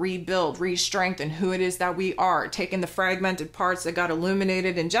restructure, rebuild, re-strengthen who it is that we are, taking the fragmented parts that got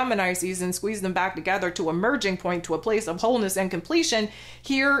illuminated in Gemini season, squeeze them back together to a merging point, to a place of wholeness and completion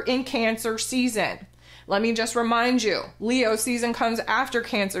here in Cancer season. Let me just remind you, Leo season comes after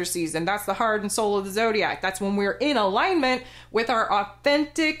Cancer season. That's the heart and soul of the zodiac. That's when we're in alignment with our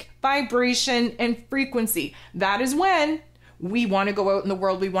authentic vibration and frequency. That is when we want to go out in the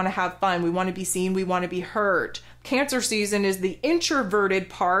world. We want to have fun. We want to be seen. We want to be heard. Cancer season is the introverted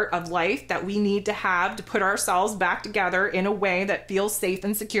part of life that we need to have to put ourselves back together in a way that feels safe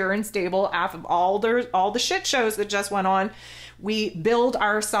and secure and stable after all the shit shows that just went on. We build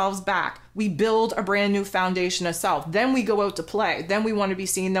ourselves back. We build a brand new foundation of self. Then we go out to play. Then we want to be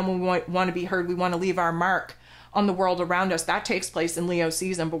seen. Then we want to be heard. We want to leave our mark on the world around us. That takes place in Leo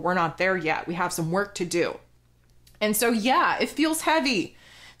season, but we're not there yet. We have some work to do. And so, yeah, it feels heavy.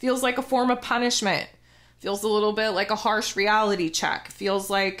 Feels like a form of punishment. Feels a little bit like a harsh reality check. Feels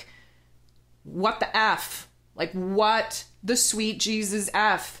like, what the F? Like, what the sweet Jesus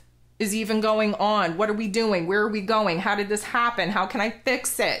F is even going on? What are we doing? Where are we going? How did this happen? How can I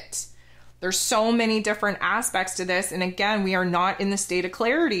fix it? There's so many different aspects to this. And again, we are not in the state of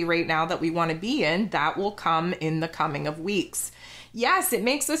clarity right now that we want to be in. That will come in the coming of weeks. Yes, it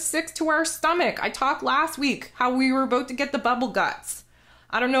makes us sick to our stomach. I talked last week how we were about to get the bubble guts.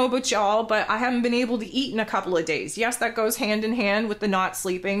 I don't know about y'all, but I haven't been able to eat in a couple of days. Yes, that goes hand in hand with the not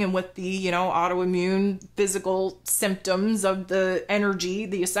sleeping and with the, you know, autoimmune physical symptoms of the energy,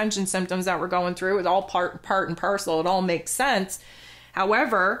 the ascension symptoms that we're going through. It's all part and parcel. It all makes sense.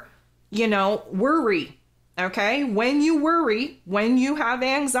 However, you know, worry, okay? When you worry, when you have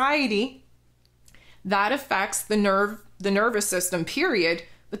anxiety, that affects the nervous system, period.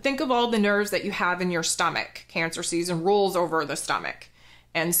 But think of all the nerves that you have in your stomach. Cancer season rules over the stomach.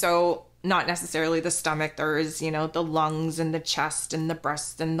 And so not necessarily the stomach, there is, you know, the lungs and the chest and the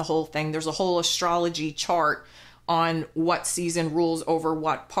breast and the whole thing. There's a whole astrology chart on what season rules over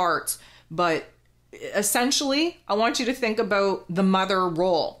what parts. But essentially, I want you to think about the mother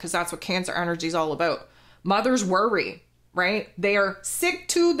role, because that's what Cancer energy is all about. Mothers worry, right? They are sick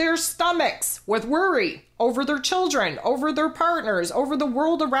to their stomachs with worry over their children, over their partners, over the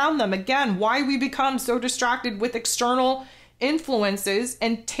world around them. Again, why we become so distracted with external influences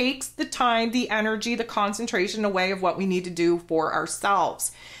and takes the time, the energy, the concentration away of what we need to do for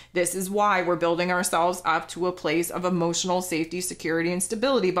ourselves. This is why we're building ourselves up to a place of emotional safety, security, and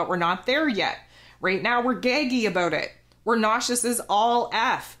stability, but we're not there yet. Right now, we're gaggy about it. We're nauseous as all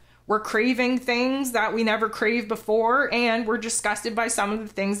F. We're craving things that we never craved before, and we're disgusted by some of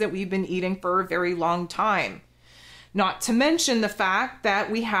the things that we've been eating for a very long time. Not to mention the fact that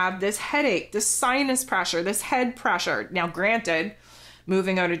we have this headache, this sinus pressure, this head pressure. Now, granted,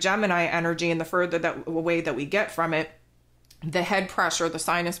 moving out of Gemini energy and the further that away that we get from it, the head pressure, the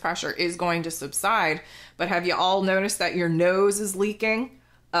sinus pressure is going to subside. But have you all noticed that your nose is leaking?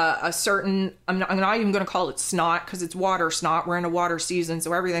 A certain, I'm not even going to call it snot because it's water snot. We're in a water season,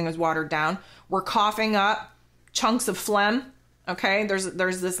 so everything is watered down. We're coughing up chunks of phlegm. Okay, there's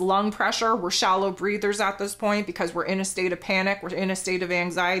this lung pressure. We're shallow breathers at this point because we're in a state of panic. We're in a state of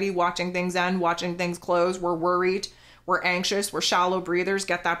anxiety, watching things end, watching things close. We're worried. We're anxious. We're shallow breathers.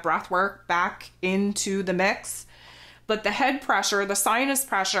 Get that breath work back into the mix. But the head pressure, the sinus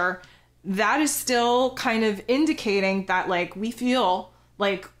pressure, that is still kind of indicating that like we feel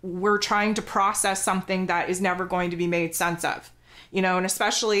like we're trying to process something that is never going to be made sense of. You know, and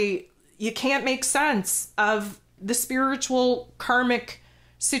especially you can't make sense of the spiritual karmic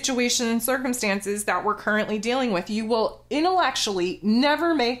situation and circumstances that we're currently dealing with. You will intellectually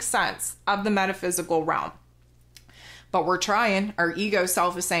never make sense of the metaphysical realm. But we're trying. Our ego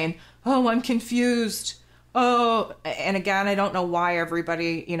self is saying, oh, I'm confused. Oh, and again, I don't know why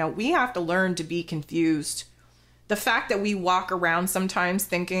everybody, you know, we have to learn to be confused. The fact that we walk around sometimes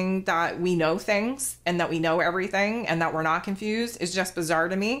thinking that we know things and that we know everything and that we're not confused is just bizarre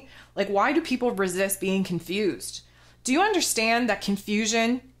to me. Like, why do people resist being confused? Do you understand that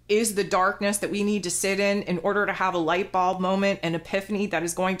confusion is the darkness that we need to sit in order to have a light bulb moment, an epiphany that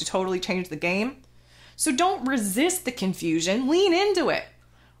is going to totally change the game? So don't resist the confusion, lean into it.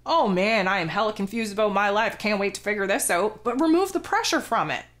 Oh man, I am hella confused about my life. Can't wait to figure this out. But remove the pressure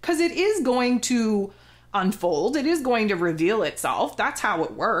from it because it is going to unfold. It is going to reveal itself. That's how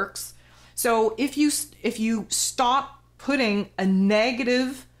it works. So if you stop putting a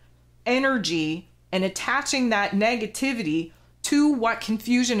negative energy and attaching that negativity to what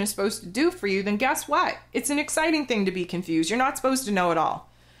confusion is supposed to do for you, then guess what? It's an exciting thing to be confused. You're not supposed to know it all.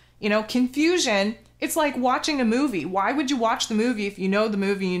 You know, confusion, it's like watching a movie. Why would you watch the movie if you know the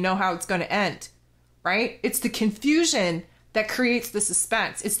movie and you know how it's going to end, right? It's the confusion that creates the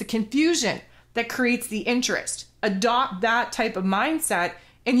suspense. It's the confusion that creates the interest. Adopt that type of mindset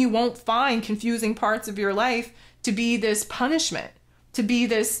and you won't find confusing parts of your life to be this punishment, to be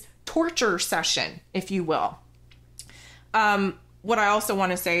this torture session, if you will. What I also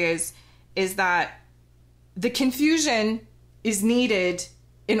want to say is that the confusion is needed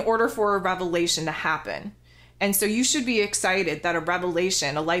in order for a revelation to happen. And so you should be excited that a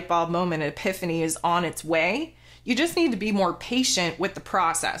revelation, a light bulb moment, an epiphany is on its way. You just need to be more patient with the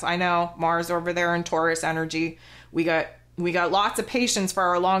process. I know Mars over there in Taurus energy, we got lots of patience for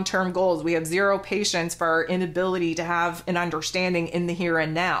our long-term goals. We have zero patience for our inability to have an understanding in the here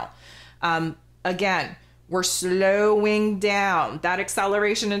and now. Again, we're slowing down. That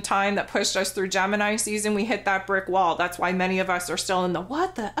acceleration in time that pushed us through Gemini season, we hit that brick wall. That's why many of us are still in the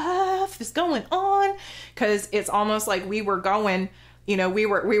what the F is going on? Because it's almost like we were going, you know, we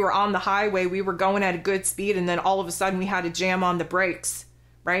were on the highway, we were going at a good speed, and then all of a sudden we had to jam on the brakes,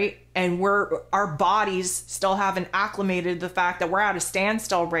 right? And our bodies still haven't acclimated to the fact that we're at a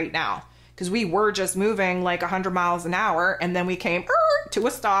standstill right now because we were just moving like 100 miles an hour and then we came to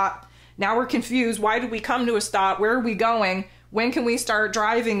a stop. Now we're confused. Why did we come to a stop? Where are we going? When can we start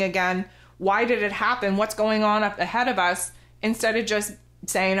driving again? Why did it happen? What's going on up ahead of us? Instead of just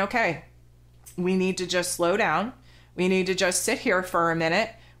saying, okay, we need to just slow down. We need to just sit here for a minute.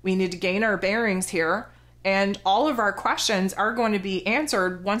 We need to gain our bearings here. And all of our questions are going to be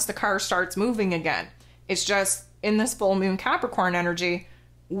answered once the car starts moving again. It's just in this full moon Capricorn energy,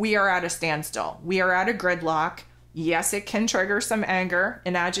 we are at a standstill. We are at a gridlock. Yes, it can trigger some anger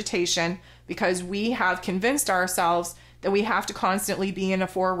and agitation because we have convinced ourselves that we have to constantly be in a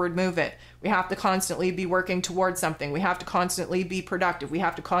forward movement. We have to constantly be working towards something. We have to constantly be productive. We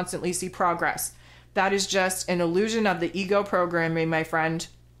have to constantly see progress. That is just an illusion of the ego programming, my friend.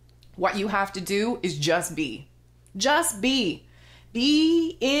 What you have to do is just be. Just be.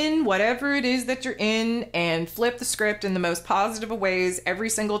 Be in whatever it is that you're in and flip the script in the most positive of ways every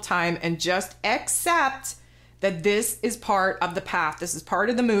single time and just accept that this is part of the path. This is part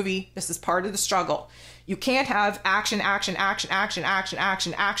of the movie. This is part of the struggle. You can't have action, action, action, action, action,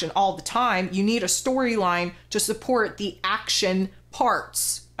 action, action all the time. You need a storyline to support the action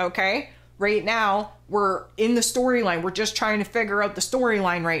parts, okay? Right now, we're in the storyline. We're just trying to figure out the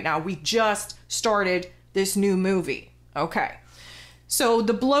storyline right now. We just started this new movie, okay? So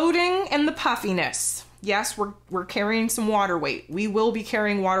the bloating and the puffiness. Yes, we're carrying some water weight. We will be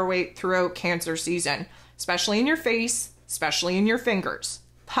carrying water weight throughout Cancer season, especially in your face, especially in your fingers.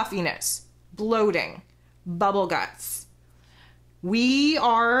 Puffiness, bloating, bubble guts. We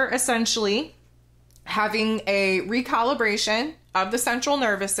are essentially having a recalibration of the central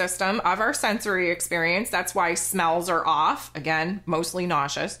nervous system, of our sensory experience. That's why smells are off. Again, mostly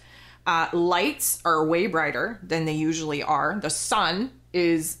nauseous. Lights are way brighter than they usually are. The sun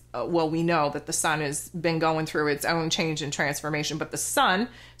is, well, we know that the sun has been going through its own change and transformation, but the sun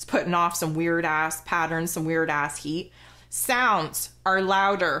is putting off some weird ass patterns, some weird ass heat. Sounds are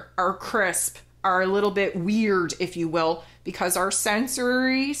louder, are crisp, are a little bit weird, if you will, because our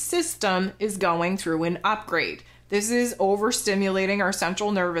sensory system is going through an upgrade. This is overstimulating our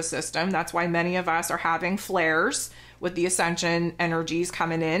central nervous system. That's why many of us are having flares with the Ascension energies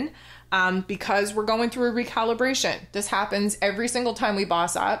coming in, because we're going through a recalibration. This happens every single time we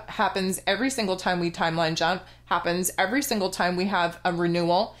boss up, happens every single time we timeline jump, happens every single time we have a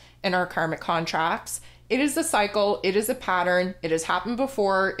renewal in our karmic contracts. It is a cycle. It is a pattern. It has happened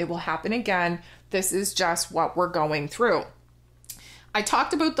before. It will happen again. This is just what we're going through. I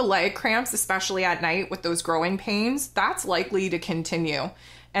talked about the leg cramps, especially at night with those growing pains. That's likely to continue.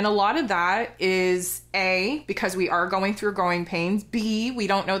 And a lot of that is A, because we are going through growing pains. B, we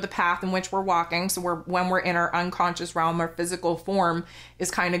don't know the path in which we're walking. So when we're in our unconscious realm, our physical form is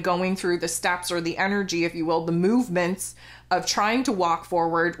kind of going through the steps or the energy, if you will, the movements of trying to walk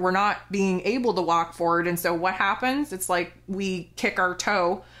forward. We're not being able to walk forward. And so what happens? It's like we kick our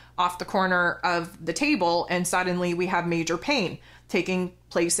toe off the corner of the table and suddenly we have major pain taking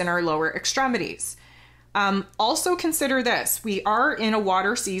place in our lower extremities. Also consider this. We are in a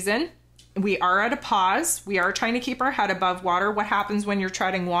water season. We are at a pause. We are trying to keep our head above water. What happens when you're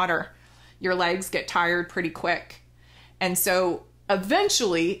treading water? Your legs get tired pretty quick. And so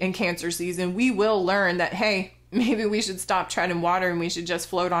eventually in Cancer season, we will learn that, hey, maybe we should stop treading water and we should just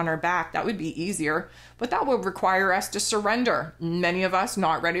float on our back. That would be easier, but that would require us to surrender. Many of us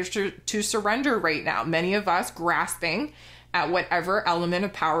not ready to surrender right now. Many of us grasping at whatever element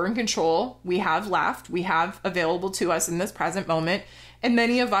of power and control we have left, we have available to us in this present moment. And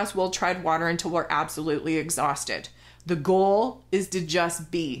many of us will tread water until we're absolutely exhausted. The goal is to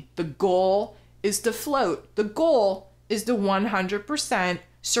just be. The goal is to float. The goal is to 100%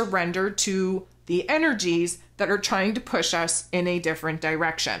 surrender to the energies that are trying to push us in a different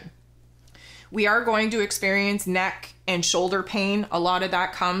direction. We are going to experience neck and shoulder pain. A lot of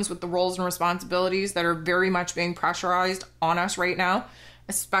that comes with the roles and responsibilities that are very much being pressurized on us right now,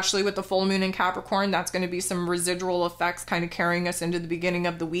 especially with the full moon in Capricorn. That's going to be some residual effects kind of carrying us into the beginning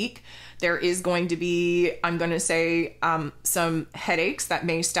of the week. There is going to be, I'm going to say, some headaches that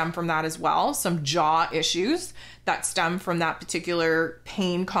may stem from that as well, some jaw issues that stem from that particular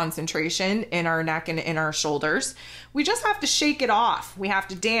pain concentration in our neck and in our shoulders. We just have to shake it off. We have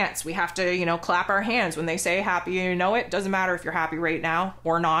to dance. We have to, clap our hands. When they say happy, it doesn't matter if you're happy right now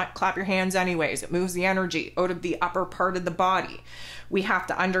or not. Clap your hands anyways. It moves the energy out of the upper part of the body. We have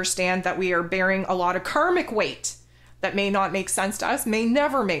to understand that we are bearing a lot of karmic weight that may not make sense to us, may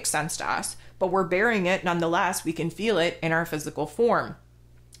never make sense to us, but we're bearing it nonetheless. We can feel it in our physical form.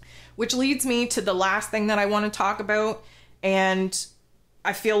 Which leads me to the last thing that I want to talk about. And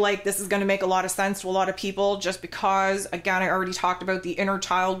I feel like this is going to make a lot of sense to a lot of people just because, again, I already talked about the inner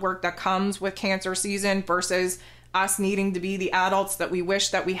child work that comes with Cancer season versus us needing to be the adults that we wish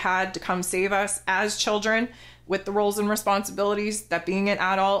that we had to come save us as children with the roles and responsibilities that being an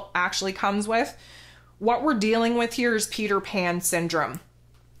adult actually comes with. What we're dealing with here is Peter Pan syndrome.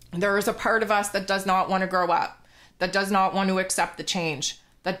 There is a part of us that does not want to grow up. that does not want to accept the change,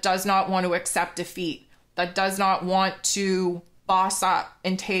 that does not want to accept defeat, that does not want to boss up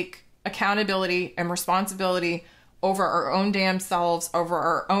and take accountability and responsibility over our own damn selves, over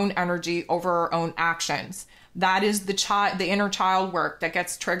our own energy, over our own actions. That is the inner child work that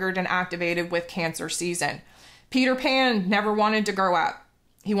gets triggered and activated with Cancer season. Peter Pan never wanted to grow up.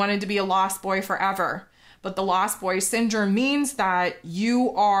 He wanted to be a lost boy forever. But the lost boy syndrome means that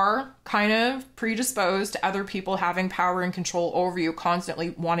you are kind of predisposed to other people having power and control over you, constantly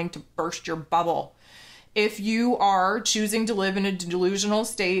wanting to burst your bubble. If you are choosing to live in a delusional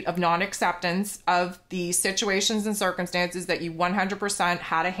state of non-acceptance of the situations and circumstances that you 100%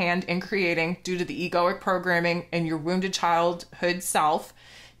 had a hand in creating due to the egoic programming and your wounded childhood self,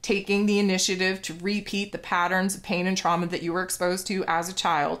 taking the initiative to repeat the patterns of pain and trauma that you were exposed to as a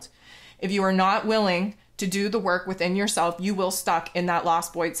child, if you are not willing to do the work within yourself, you will stuck in that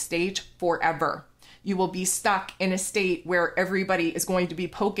lost boy stage forever. You will be stuck in a state where everybody is going to be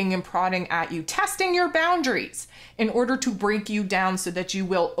poking and prodding at you, testing your boundaries in order to break you down so that you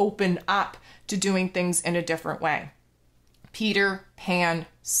will open up to doing things in a different way. Peter Pan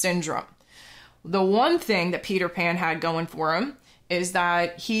syndrome. The one thing that Peter Pan had going for him is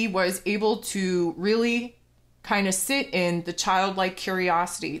that he was able to really kind of sit in the childlike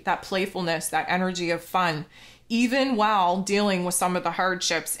curiosity, that playfulness, that energy of fun, even while dealing with some of the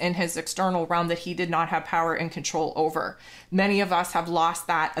hardships in his external realm that he did not have power and control over. Many of us have lost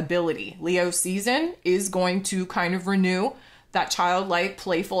that ability. Leo season is going to kind of renew that childlike,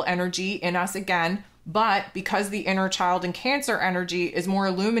 playful energy in us again. But because the inner child and Cancer energy is more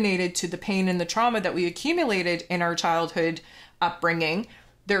illuminated to the pain and the trauma that we accumulated in our childhood upbringing,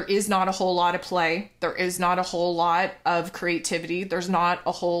 there is not a whole lot of play. There is not a whole lot of creativity. There's not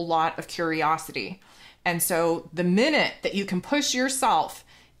a whole lot of curiosity. And so the minute that you can push yourself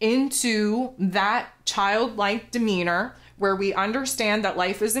into that childlike demeanor where we understand that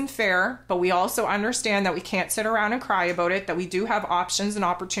life isn't fair, but we also understand that we can't sit around and cry about it, that we do have options and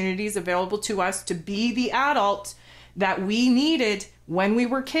opportunities available to us to be the adult that we needed when we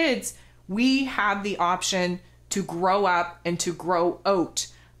were kids, we have the option to grow up and to grow out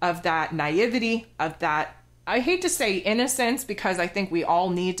of that naivety, of that, I hate to say innocence, because I think we all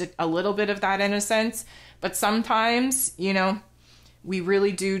need a little bit of that innocence, but sometimes, we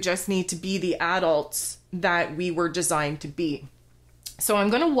really do just need to be the adults that we were designed to be. So I'm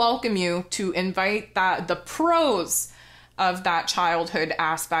going to welcome you to invite the pros of that childhood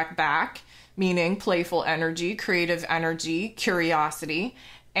aspect back, meaning playful energy, creative energy, curiosity,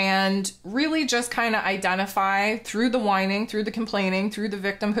 and really just kind of identify through the whining, through the complaining, through the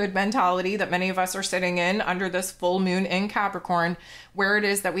victimhood mentality that many of us are sitting in under this full moon in Capricorn, where it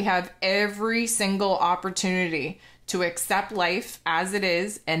is that we have every single opportunity to accept life as it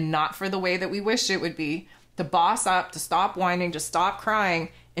is and not for the way that we wish it would be, to boss up, to stop whining, to stop crying,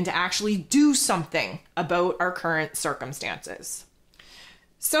 and to actually do something about our current circumstances.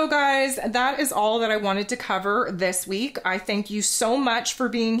 So guys, that is all that I wanted to cover this week. I thank you so much for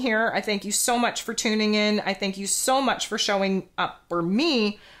being here. I thank you so much for tuning in. I thank you so much for showing up for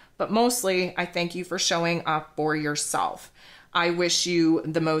me, but mostly I thank you for showing up for yourself. I wish you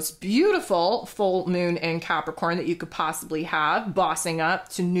the most beautiful full moon in Capricorn that you could possibly have, bossing up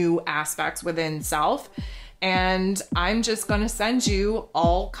to new aspects within self. And I'm just going to send you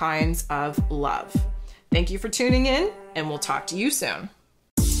all kinds of love. Thank you for tuning in, and we'll talk to you soon.